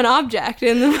 I am an object,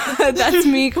 and that's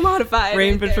me commodified.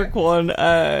 Rayne Fisher-Quann,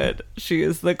 she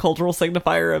is the cultural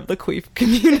signifier of the queef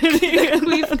community.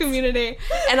 Queef community.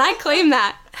 And I claim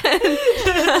that.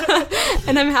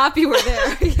 And I'm happy we're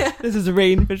there. Yeah. This is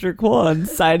Rayne Fisher-Quann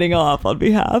signing off on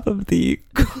behalf of the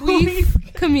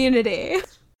queef community.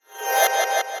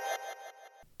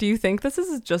 Do you think this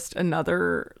is just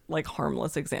another like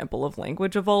harmless example of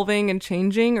language evolving and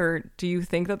changing, or do you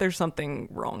think that there's something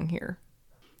wrong here?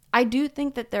 I do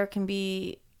think that there can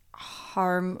be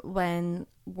harm when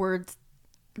words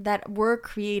that were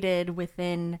created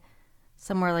within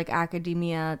somewhere like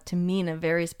academia to mean a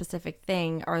very specific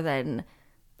thing are then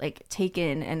like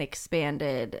taken and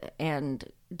expanded and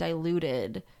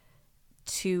diluted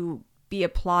to be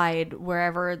applied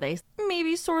wherever they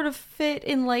maybe sort of fit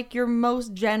in like your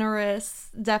most generous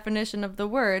definition of the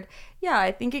word. Yeah,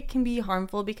 I think it can be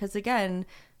harmful because again,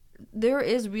 there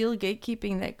is real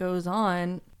gatekeeping that goes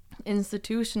on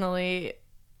institutionally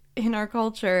in our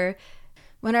culture.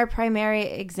 When our primary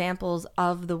examples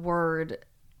of the word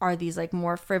are these like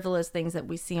more frivolous things that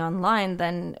we see online,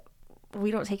 then we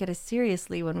don't take it as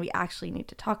seriously when we actually need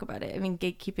to talk about it. I mean,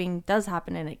 gatekeeping does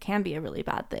happen and it can be a really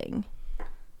bad thing.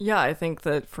 Yeah, I think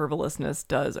that frivolousness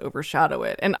does overshadow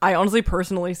it. And I honestly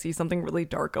personally see something really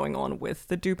dark going on with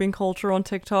the duping culture on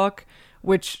TikTok,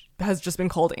 which has just been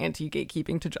called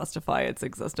anti-gatekeeping to justify its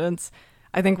existence.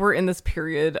 I think we're in this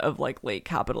period of like late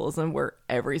capitalism where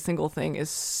every single thing is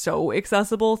so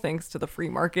accessible thanks to the free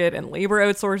market and labor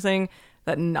outsourcing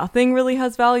that nothing really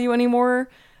has value anymore.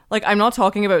 Like, I'm not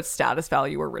talking about status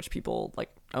value where rich people like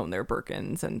own their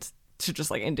Birkins and to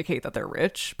just like indicate that they're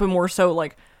rich, but more so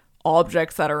like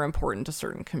objects that are important to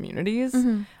certain communities.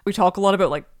 Mm-hmm. We talk a lot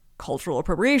about like cultural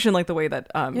appropriation, like the way that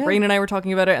Rayne and I were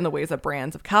talking about it, and the ways that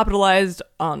brands have capitalized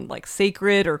on like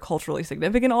sacred or culturally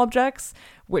significant objects,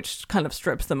 which kind of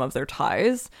strips them of their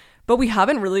ties. But we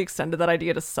haven't really extended that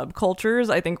idea to subcultures.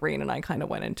 I think Rayne and I kind of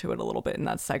went into it a little bit in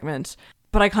that segment.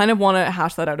 But I kind of want to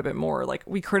hash that out a bit more. Like,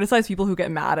 we criticize people who get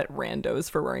mad at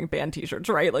randos for wearing band t-shirts,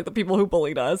 right? Like the people who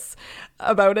bullied us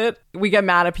about it. We get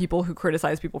mad at people who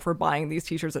criticize people for buying these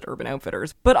t-shirts at Urban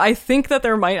Outfitters. But I think that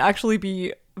there might actually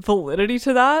be validity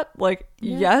to that. Like,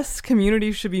 yes,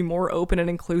 communities should be more open and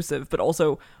inclusive, but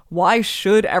also why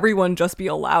should everyone just be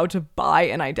allowed to buy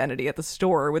an identity at the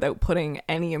store without putting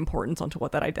any importance onto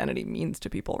what that identity means to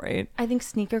people, right? I think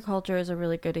sneaker culture is a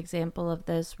really good example of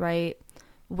this, right?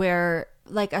 Where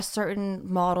like a certain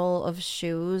model of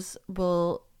shoes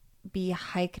will be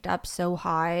hiked up so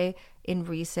high in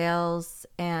resales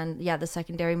and the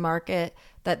secondary market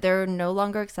that they're no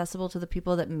longer accessible to the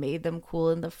people that made them cool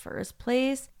in the first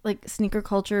place. Like, sneaker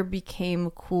culture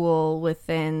became cool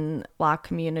within Black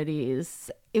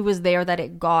communities. It was there that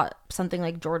it got something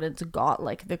like Jordan's got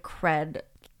like the cred,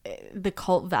 the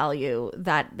cult value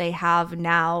that they have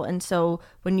now. And so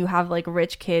when you have like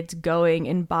rich kids going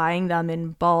and buying them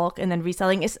in bulk and then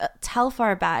reselling,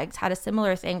 Telfar bags had a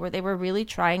similar thing where they were really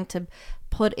trying to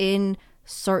put in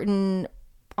certain,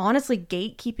 honestly,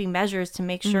 gatekeeping measures to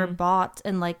make sure bots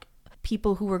and like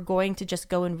people who were going to just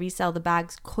go and resell the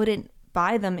bags couldn't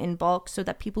buy them in bulk so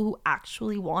that people who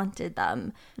actually wanted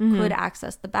them could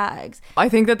access the bags. I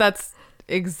think that that's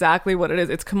exactly what it is.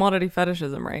 It's commodity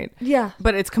fetishism, right? Yeah.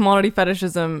 But it's commodity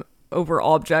fetishism over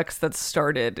objects that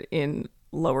started in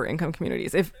lower income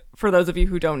communities. If, for those of you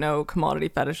who don't know, commodity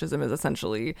fetishism is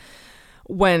essentially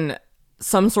when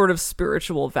some sort of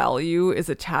spiritual value is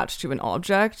attached to an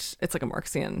object. It's like a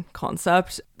Marxian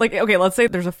concept. Like, okay, let's say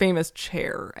there's a famous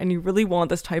chair and you really want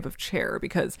this type of chair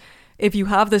because if you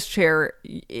have this chair,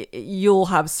 you'll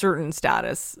have certain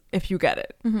status if you get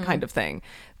it, kind of thing.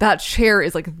 That chair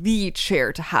is like the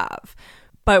chair to have.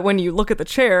 But when you look at the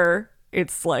chair,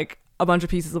 it's like a bunch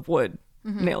of pieces of wood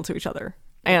nailed to each other.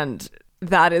 And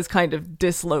that is kind of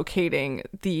dislocating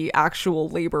the actual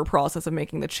labor process of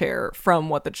making the chair from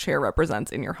what the chair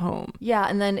represents in your home. Yeah,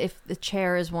 and then if the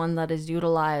chair is one that is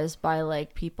utilized by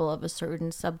like people of a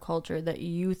certain subculture that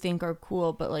you think are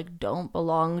cool but like don't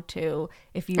belong to,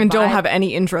 if you don't have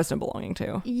any interest in belonging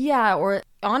to. Yeah, or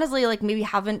honestly like maybe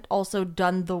haven't also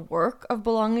done the work of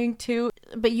belonging to,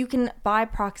 but you can buy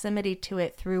proximity to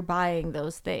it through buying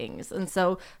those things. And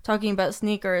so talking about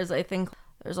sneakers, I think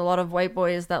there's a lot of white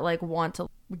boys that like want to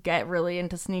get really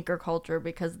into sneaker culture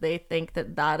because they think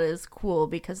that that is cool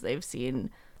because they've seen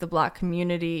the Black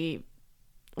community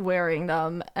wearing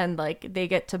them, and like they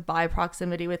get to buy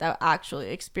proximity without actually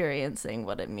experiencing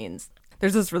what it means.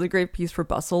 There's this really great piece for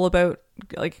Bustle about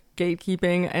like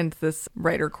gatekeeping, and this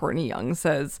writer Courtney Young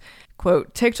says,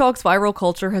 quote, TikTok's viral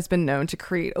culture has been known to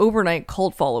create overnight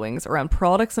cult followings around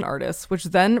products and artists, which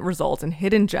then result in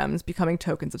hidden gems becoming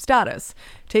tokens of status.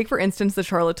 Take, for instance, the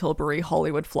Charlotte Tilbury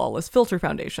Hollywood Flawless Filter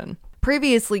Foundation.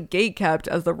 Previously gatekept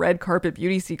as the red carpet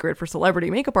beauty secret for celebrity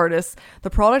makeup artists,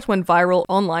 the product went viral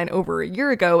online over a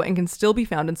year ago and can still be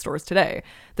found in stores today.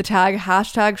 The tag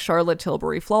hashtag Charlotte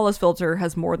Tilbury Flawless Filter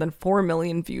has more than 4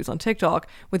 million views on TikTok,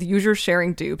 with users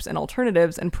sharing dupes and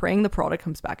alternatives and praying the product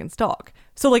comes back in stock.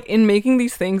 So like in making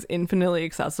these things infinitely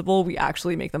accessible, we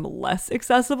actually make them less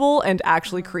accessible and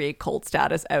actually create cult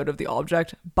status out of the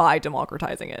object by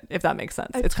democratizing it, if that makes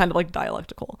sense. It's kind of like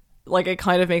dialectical. Like it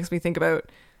kind of makes me think about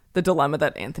the dilemma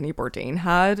that Anthony Bourdain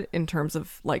had in terms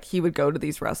of like he would go to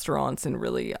these restaurants in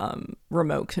really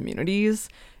remote communities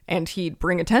and he'd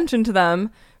bring attention to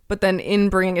them, but then in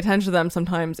bringing attention to them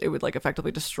sometimes it would like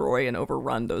effectively destroy and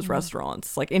overrun those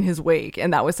restaurants like in his wake,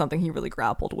 and that was something he really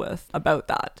grappled with about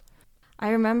that. I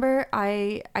remember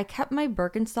I kept my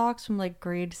Birkenstocks from like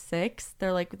grade 6.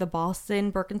 They're like the Boston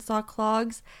Birkenstock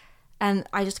clogs. And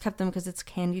I just kept them because it's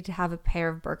candy to have a pair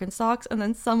of Birkenstocks. And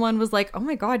then someone was like, oh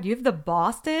my God, you have the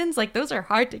Bostons? Like, those are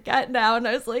hard to get now. And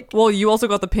I was like, well, you also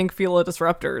got the pink Fila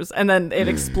Disruptors. And then it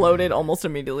exploded almost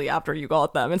immediately after you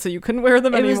got them. And so you couldn't wear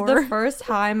them anymore. It was the first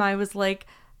time I was like,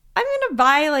 I'm going to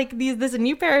buy like this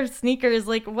new pair of sneakers,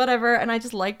 like whatever. And I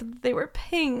just liked that they were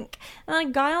pink. And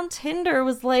a guy on Tinder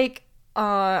was like,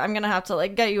 I'm gonna have to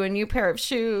like get you a new pair of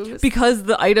shoes because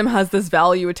the item has this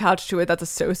value attached to it that's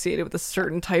associated with a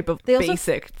certain type of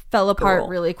basic fell apart girl.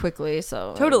 Really quickly.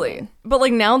 So totally. I mean. But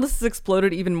like now this has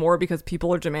exploded even more because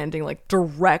people are demanding like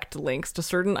direct links to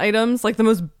certain items, like the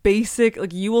most basic.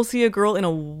 Like you will see a girl in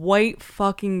a white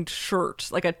fucking shirt,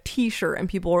 like a t-shirt, and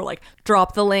people are like,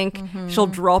 drop the link. She'll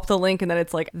drop the link, and then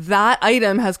it's like that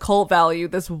item has cult value,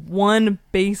 this one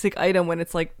basic item, when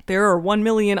it's like there are 1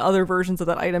 million other versions of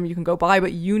that item you can go buy,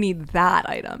 but you need that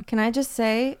item. Can I just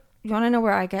say, you want to know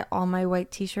where I get all my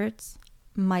white t-shirts?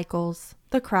 Michael's,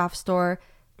 the craft store.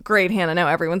 Great, Hannah. Now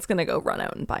everyone's gonna go run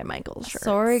out and buy Michael's shirts.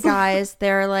 Sorry guys,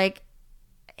 they're like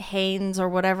Hanes or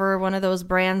whatever one of those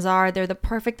brands are. They're the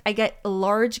perfect, I get a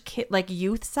large kit, like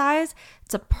youth size.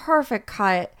 It's a perfect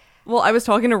cut. Well, I was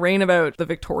talking to Rayne about the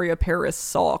Victoria Paris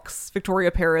socks.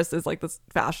 Victoria Paris is like this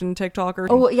fashion TikToker.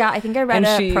 Oh, yeah. I think I read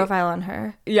a profile on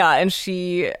her. Yeah, and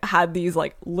she had these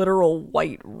like literal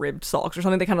white ribbed socks or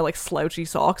something. They kind of like slouchy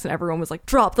socks, and everyone was like,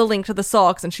 drop the link to the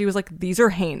socks. And she was like, these are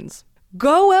Hanes.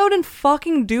 Go out and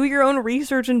fucking do your own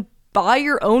research and buy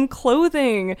your own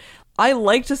clothing. I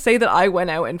like to say that I went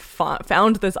out and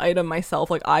found this item myself.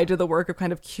 Like I did the work of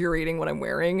kind of curating what I'm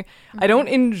wearing. I don't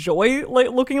enjoy like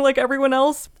looking like everyone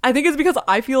else. I think it's because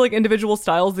I feel like individual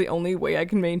style is the only way I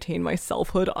can maintain my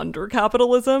selfhood under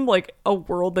capitalism, like a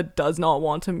world that does not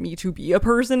want me to be a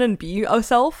person and be a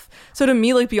self. So to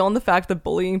me, like beyond the fact that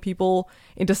bullying people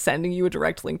into sending you a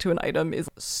direct link to an item is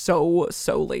so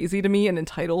lazy to me and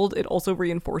entitled, it also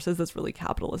reinforces this really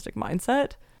capitalistic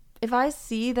mindset. If I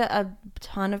see that a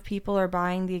ton of people are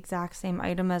buying the exact same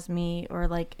item as me, or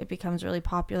like it becomes really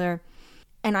popular,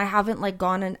 and I haven't like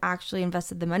gone and actually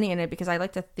invested the money in it, because I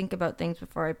like to think about things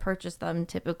before I purchase them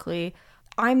typically,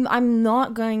 I'm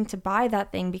not going to buy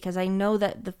that thing, because I know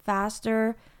that the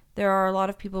faster there are a lot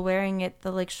of people wearing it,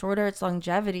 the like shorter its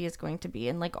longevity is going to be.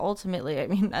 And like ultimately, I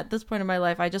mean, at this point in my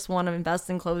life, I just want to invest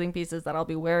in clothing pieces that I'll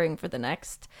be wearing for the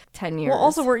next 10 years. Well,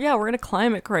 also we're in a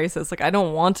climate crisis. Like I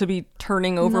don't want to be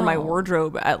turning over my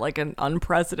wardrobe at like an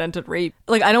unprecedented rate.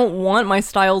 Like I don't want my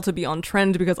style to be on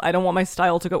trend, because I don't want my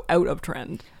style to go out of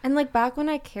trend. And like back when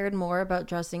I cared more about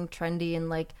dressing trendy and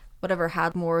like whatever,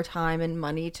 had more time and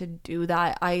money to do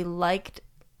that, I liked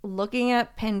looking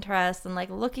at Pinterest and like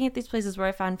looking at these places where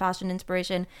I found fashion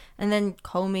inspiration, and then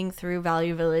combing through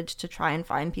Value Village to try and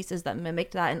find pieces that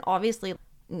mimicked that. And obviously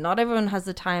not everyone has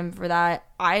the time for that.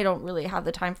 I don't really have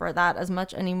the time for that as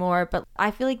much anymore, but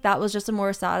I feel like that was just a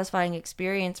more satisfying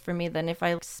experience for me than if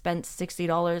I spent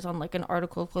 $60 on like an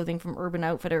article of clothing from Urban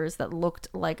Outfitters that looked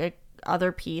like a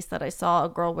other piece that I saw a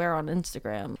girl wear on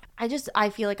Instagram. I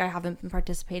feel like I haven't been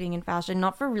participating in fashion,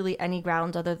 not for really any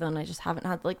grounds other than I just haven't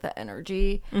had like the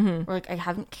energy, or like I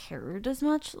haven't cared as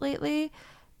much lately.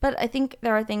 But I think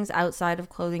there are things outside of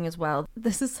clothing as well.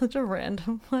 This is such a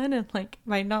random one and like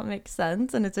might not make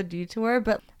sense, and it's a detour,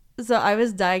 but so I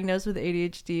was diagnosed with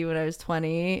ADHD when I was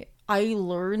 20. I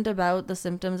learned about the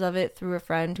symptoms of it through a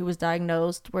friend who was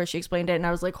diagnosed, where she explained it, and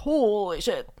I was like, holy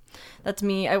shit, that's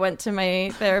me. I went to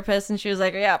my therapist and she was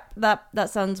like, yeah, that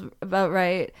sounds about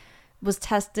right. Was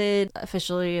tested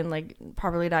officially and like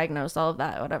properly diagnosed, all of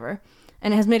that, whatever.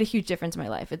 And it has made a huge difference in my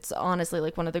life. It's honestly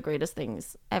like one of the greatest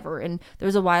things ever. And there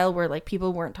was a while where like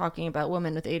people weren't talking about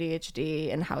women with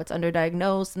ADHD and how it's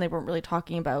underdiagnosed, and they weren't really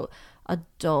talking about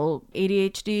adult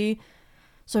ADHD.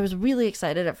 So I was really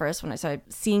excited at first when I started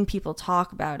seeing people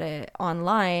talk about it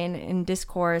online in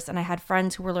discourse, and I had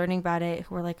friends who were learning about it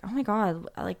who were like, oh my God,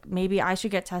 like maybe I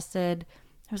should get tested.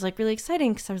 It was like really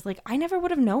exciting because I was like, I never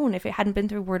would have known if it hadn't been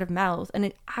through word of mouth, and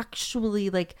it actually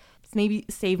like maybe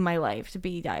saved my life to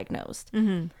be diagnosed.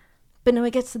 But no,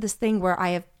 it gets to this thing where I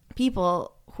have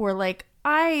people who are like,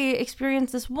 I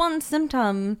experienced this one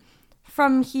symptom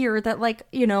from here that like,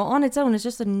 you know, on its own is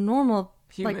just a normal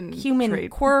human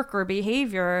quirk or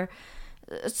behavior.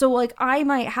 So like I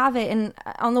might have it, and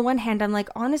on the one hand I'm like,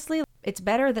 honestly, it's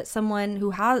better that someone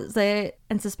who has it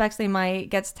and suspects they might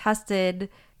gets tested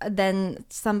than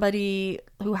somebody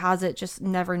who has it just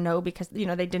never know because, you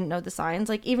know, they didn't know the signs.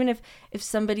 Like even if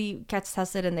somebody gets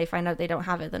tested and they find out they don't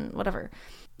have it, then whatever.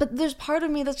 But there's part of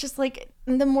me that's just like,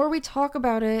 the more we talk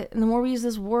about it and the more we use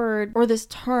this word or this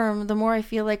term, the more I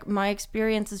feel like my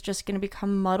experience is just going to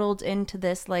become muddled into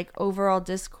this like overall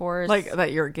discourse. Like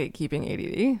that you're gatekeeping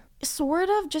ADD? Sort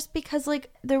of, just because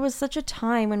like there was such a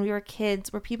time when we were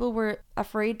kids where people were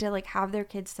afraid to like have their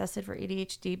kids tested for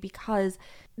ADHD because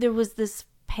there was this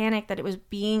panic that it was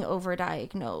being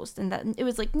overdiagnosed, and that it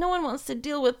was like no one wants to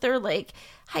deal with their like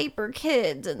hyper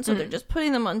kids, and so they're just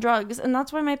putting them on drugs. And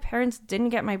that's why my parents didn't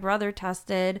get my brother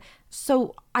tested.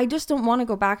 So I just don't want to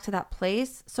go back to that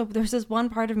place. So there's this one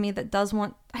part of me that I don't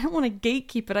want to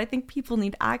gatekeep it. I think people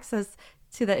need access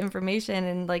to that information,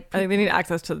 and like I think they need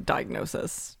access to the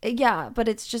diagnosis. Yeah, but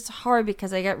it's just hard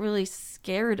because I get really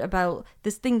scared about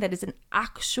this thing that is an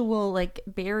actual like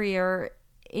barrier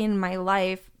in my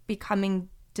life becoming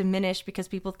diminished because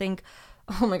people think,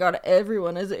 oh my God,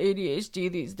 everyone has ADHD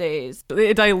these days.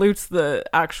 It dilutes the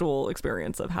actual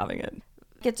experience of having it.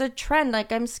 It's a trend.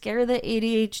 Like I'm scared that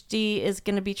ADHD is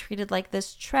going to be treated like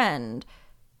this trend,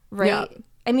 right? Yeah.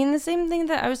 I mean, the same thing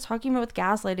that I was talking about with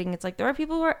gaslighting. It's like there are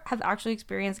people who have actually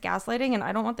experienced gaslighting, and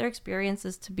I don't want their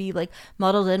experiences to be like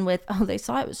muddled in with, oh, they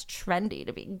saw it was trendy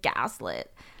to be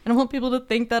gaslit. I don't want people to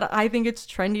think that I think it's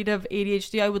trendy to have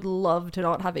ADHD. I would love to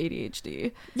not have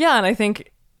ADHD. Yeah, and I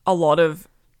think a lot of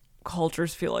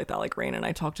cultures feel like that. Like Rayne and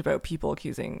I talked about people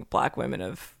accusing Black women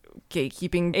of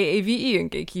gatekeeping AAVE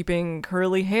and gatekeeping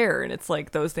curly hair, and it's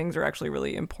like those things are actually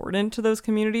really important to those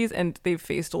communities, and they've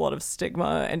faced a lot of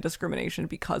stigma and discrimination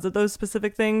because of those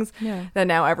specific things. Yeah. That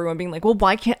now everyone being like, well,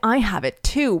 why can't I have it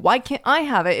too? Why can't I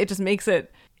have it? It just makes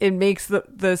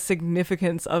the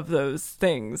significance of those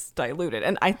things diluted.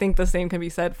 And I think the same can be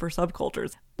said for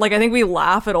subcultures. Like I think we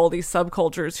laugh at all these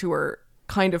subcultures who are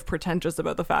kind of pretentious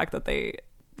about the fact that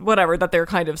they're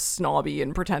kind of snobby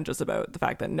and pretentious about the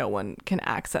fact that no one can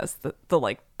access the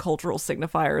like cultural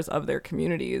signifiers of their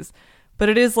communities. But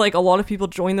it is like a lot of people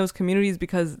join those communities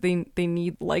because they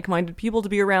need like-minded people to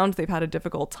be around. They've had a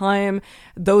difficult time.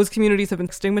 Those communities have been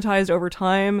stigmatized over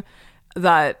time,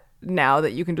 that now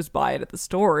that you can just buy it at the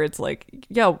store, it's like,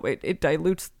 yeah, it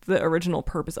dilutes the original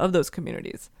purpose of those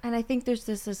communities. And I think there's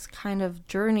this kind of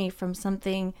journey from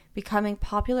something becoming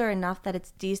popular enough that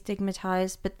it's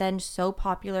destigmatized, but then so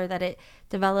popular that it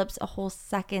develops a whole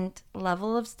second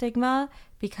level of stigma,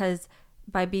 because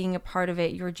by being a part of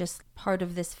it, you're just part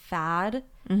of this fad,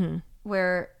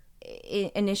 where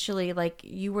initially like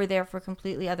you were there for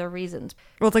completely other reasons.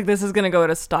 Well, it's like this is going to go out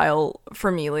of style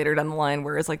for me later down the line,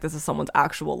 whereas like this is someone's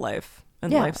actual life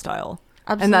and lifestyle.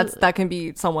 Absolutely. And that can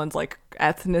be someone's like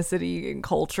ethnicity and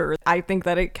culture. I think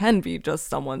that it can be just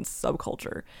someone's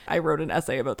subculture. I wrote an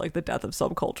essay about like the death of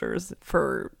subcultures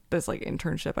for this like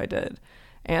internship I did,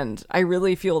 and I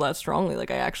really feel that strongly. Like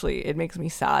it makes me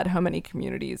sad how many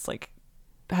communities like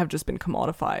have just been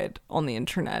commodified on the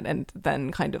internet and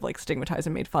then kind of like stigmatized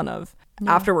and made fun of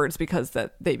afterwards because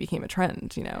that they became a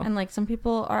trend, you know. And like some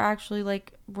people are actually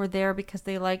like were there because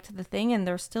they liked the thing and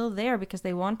they're still there because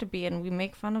they want to be, and we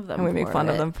make fun of them and we make fun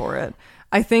of them for it.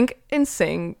 I think in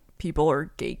saying people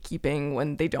are gatekeeping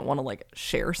when they don't want to like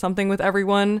share something with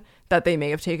everyone that they may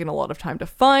have taken a lot of time to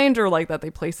find, or like that they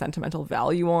place sentimental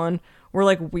value on, we're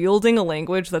like wielding a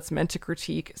language that's meant to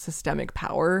critique systemic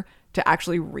power to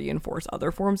actually reinforce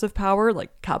other forms of power, like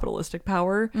capitalistic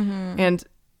power. And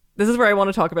this is where I want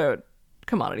to talk about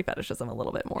commodity fetishism a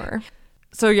little bit more.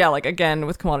 So yeah, like again,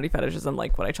 with commodity fetishism,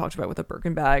 like what I talked about with a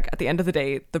Birkin bag, at the end of the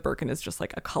day, the Birkin is just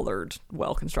like a colored,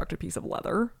 well-constructed piece of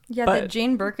leather. Yeah, but that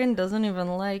Jane Birkin doesn't even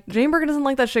like. Jane Birkin doesn't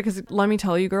like that shit because let me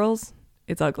tell you, girls,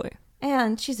 it's ugly.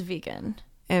 And she's a vegan.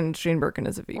 And Jane Birkin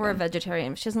is a vegan. Or a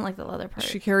vegetarian. She doesn't like the leather part.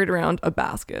 She carried around a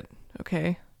basket,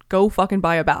 okay? Go fucking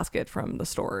buy a basket from the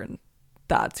store and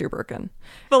that's your Birkin.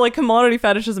 But like commodity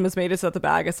fetishism has made it so that the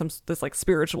bag is this like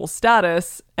spiritual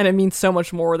status, and it means so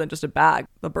much more than just a bag.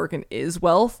 The Birkin is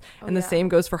wealth, and the same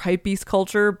goes for hypebeast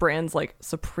culture. Brands like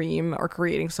Supreme are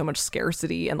creating so much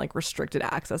scarcity and like restricted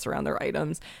access around their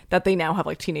items that they now have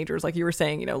like teenagers, like you were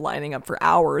saying, you know, lining up for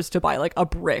hours to buy like a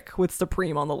brick with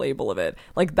Supreme on the label of it.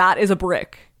 Like that is a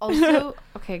brick. Also,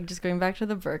 okay, just going back to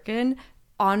the Birkin,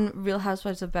 on Real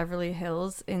Housewives of Beverly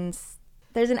Hills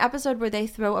there's an episode where they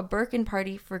throw a Birkin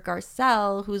party for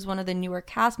Garcelle, who's one of the newer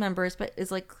cast members, but is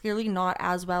like clearly not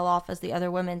as well off as the other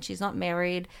women. She's not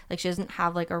married. Like she doesn't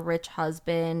have like a rich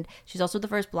husband. She's also the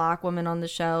first Black woman on the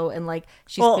show. And like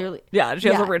she's clearly... Yeah, she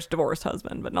has a rich divorced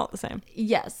husband, but not the same.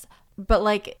 Yes. But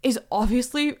like is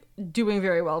obviously doing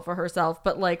very well for herself,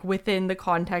 but like within the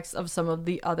context of some of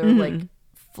the other like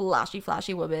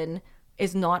flashy women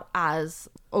is not as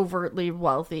overtly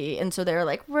wealthy, and so they're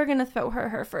like, we're gonna throw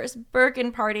her first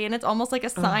Birkin party, and it's almost like a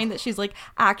sign that she's like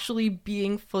actually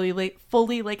being fully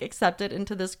like accepted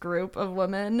into this group of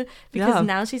women, because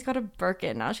now she's got a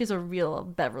Birkin. Now she's a real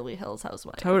Beverly Hills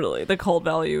housewife. Totally, the cult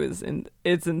value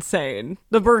it's insane.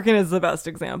 The Birkin is the best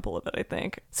example of it, I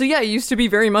think. So yeah, it used to be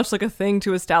very much like a thing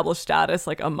to establish status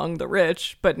like among the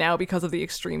rich, but now because of the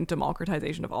extreme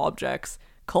democratization of objects,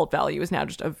 cult value is now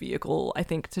just a vehicle, I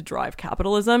think, to drive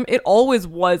capitalism. It always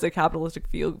was a capitalistic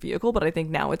vehicle, but I think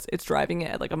now it's driving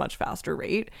it at like a much faster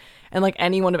rate. And like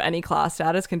anyone of any class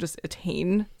status can just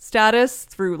attain status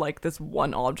through like this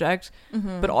one object.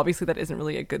 But obviously that isn't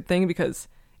really a good thing, because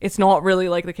it's not really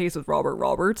like the case with Robert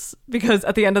Roberts, because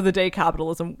at the end of the day,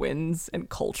 capitalism wins and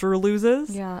culture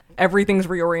loses. Yeah. Everything's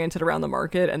reoriented around the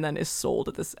market and then is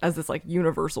sold as this like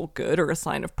universal good or a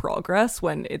sign of progress,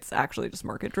 when it's actually just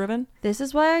market driven. This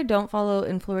is why I don't follow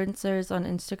influencers on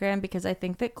Instagram, because I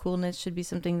think that coolness should be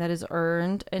something that is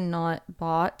earned and not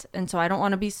bought. And so I don't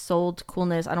want to be sold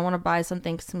coolness. I don't want to buy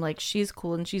something because I'm like, she's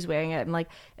cool and she's wearing it. And like,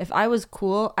 if I was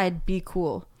cool, I'd be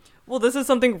cool. Well, this is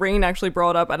something Rayne actually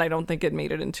brought up, and I don't think it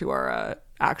made it into our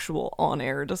actual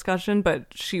on-air discussion, but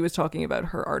she was talking about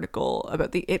her article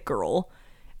about the it girl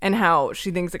and how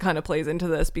she thinks it kind of plays into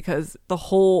this, because the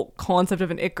whole concept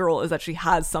of an it girl is that she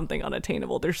has something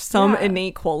unattainable. There's some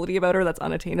innate quality about her that's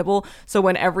unattainable. So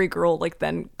when every girl like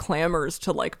then clamors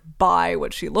to like buy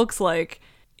what she looks like,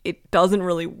 it doesn't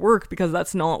really work, because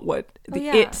that's not what the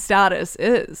it status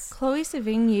is. Chloe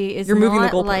Sevigny is You're moving the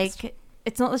not goalpost. like...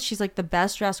 It's not that she's like the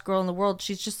best dressed girl in the world.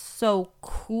 She's just so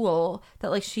cool that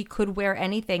like she could wear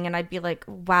anything and I'd be like,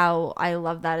 wow, I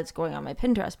love that. It's going on my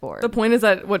Pinterest board. The point is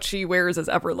that what she wears is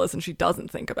effortless and she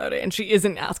doesn't think about it. And she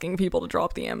isn't asking people to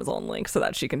drop the Amazon link so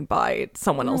that she can buy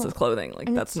someone else's clothing.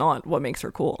 Like, that's not what makes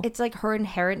her cool. It's like her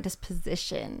inherent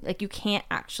disposition. Like, you can't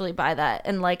actually buy that.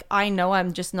 And like, I know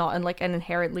I'm just not like an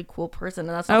inherently cool person.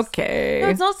 And that's not, okay. No,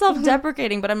 it's not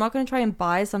self-deprecating, but I'm not going to try and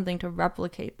buy something to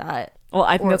replicate that. Well,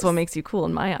 I think that's what makes you cool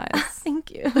in my eyes.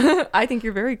 Thank you. I think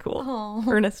you're very cool.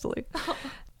 Earnestly.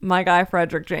 My guy,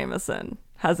 Frederick Jameson,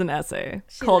 has an essay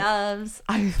called...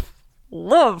 I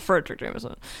love Frederick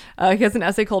Jameson. He has an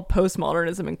essay called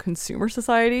Postmodernism and Consumer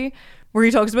Society, where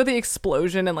he talks about the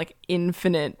explosion and like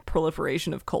infinite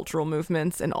proliferation of cultural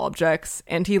movements and objects,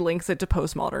 and he links it to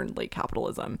postmodern late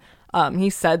capitalism. He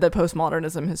said that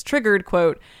postmodernism has triggered,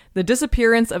 quote, the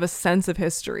disappearance of a sense of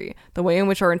history, the way in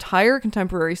which our entire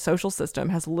contemporary social system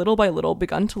has little by little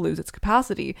begun to lose its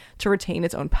capacity to retain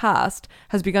its own past,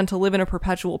 has begun to live in a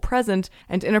perpetual present,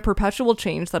 and in a perpetual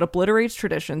change that obliterates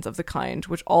traditions of the kind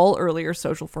which all earlier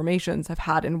social formations have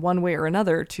had in one way or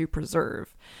another to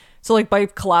preserve. So like by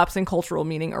collapsing cultural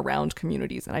meaning around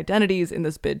communities and identities in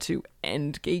this bid to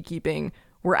end gatekeeping,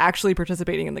 we're actually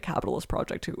participating in the capitalist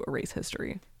project to erase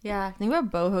history. Yeah, think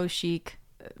about boho chic.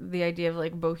 the idea of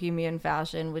like bohemian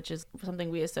fashion, which is something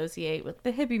we associate with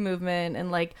the hippie movement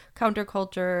and like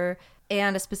counterculture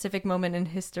and a specific moment in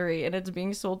history, and it's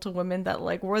being sold to women that,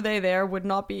 like, were they there, would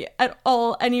not be at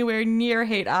all anywhere near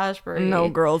Haight-Ashbury. No,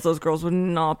 girls, those girls would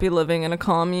not be living in a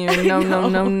commune.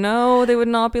 No, they would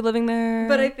not be living there.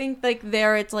 But I think, like,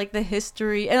 there it's, like, the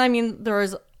history, and I mean, there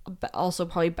is also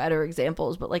probably better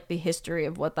examples, but, like, the history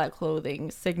of what that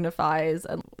clothing signifies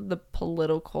and the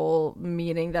political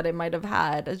meaning that it might have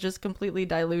had is just completely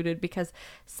diluted because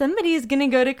somebody's gonna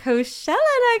go to Coachella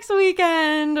next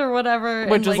weekend or whatever.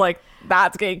 Which is, like,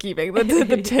 that's gatekeeping.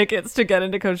 The tickets to get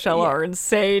into Coachella are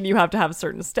insane. You have to have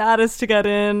certain status to get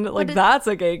in. Like, that's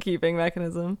a gatekeeping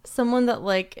mechanism. Someone that,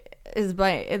 like, is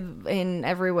in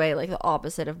every way like the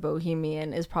opposite of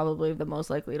bohemian is probably the most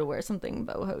likely to wear something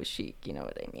boho chic, you know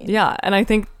what I mean? Yeah, and I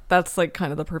think that's like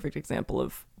kind of the perfect example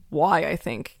of why I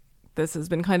think this has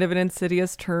been kind of an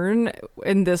insidious turn,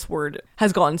 and this word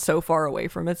has gone so far away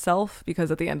from itself,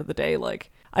 because at the end of the day,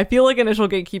 like, I feel like initial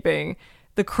gatekeeping,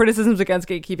 the criticisms against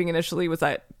gatekeeping initially was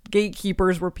that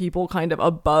gatekeepers were people kind of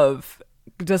above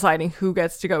deciding who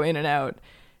gets to go in and out.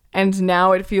 And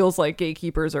now it feels like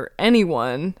gatekeepers are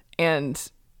anyone,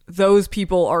 and those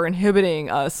people are inhibiting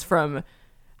us from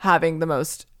having the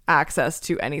most access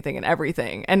to anything and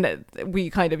everything. And we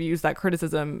kind of use that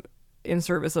criticism in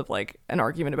service of like an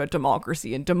argument about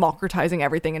democracy and democratizing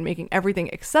everything and making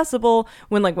everything accessible,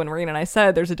 when Rayne and I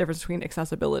said there's a difference between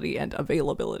accessibility and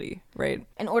availability, right?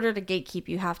 In order to gatekeep,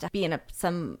 you have to be in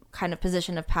some kind of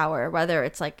position of power, whether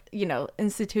it's like, you know,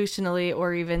 institutionally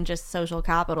or even just social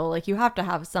capital. Like, you have to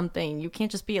have something. You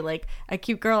can't just be like a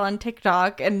cute girl on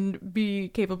TikTok and be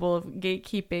capable of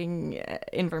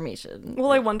gatekeeping information.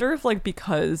 Well, I wonder if, like,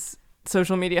 because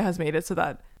social media has made it so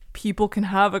that people can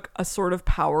have a sort of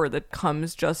power that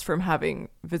comes just from having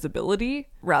visibility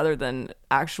rather than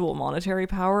actual monetary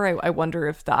power. I wonder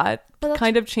if that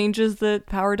kind of changes the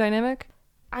power dynamic.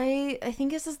 I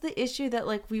think this is the issue that,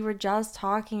 like, we were just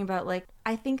talking about. Like,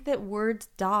 I think that words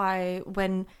die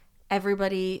when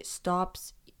everybody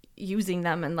stops using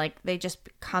them and, like, they just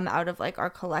come out of, like, our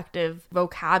collective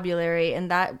vocabulary, and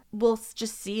that we'll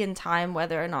just see in time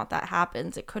whether or not that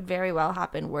happens. It could very well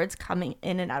happen, words coming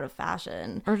in and out of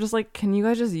fashion. Or just like, can you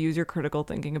guys just use your critical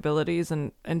thinking abilities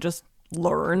and just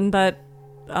learn that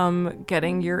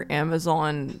getting your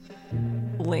Amazon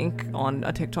link on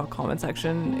a TikTok comment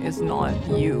section is not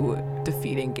you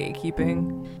defeating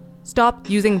gatekeeping? Stop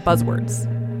using buzzwords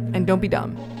and don't be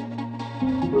dumb.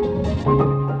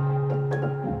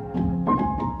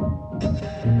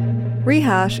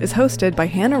 Rehash is hosted by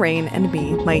Hannah Rayne and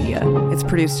me, Maia. It's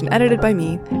produced and edited by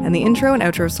me, and the intro and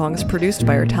outro song is produced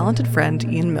by our talented friend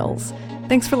Ian Mills.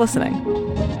 Thanks for listening.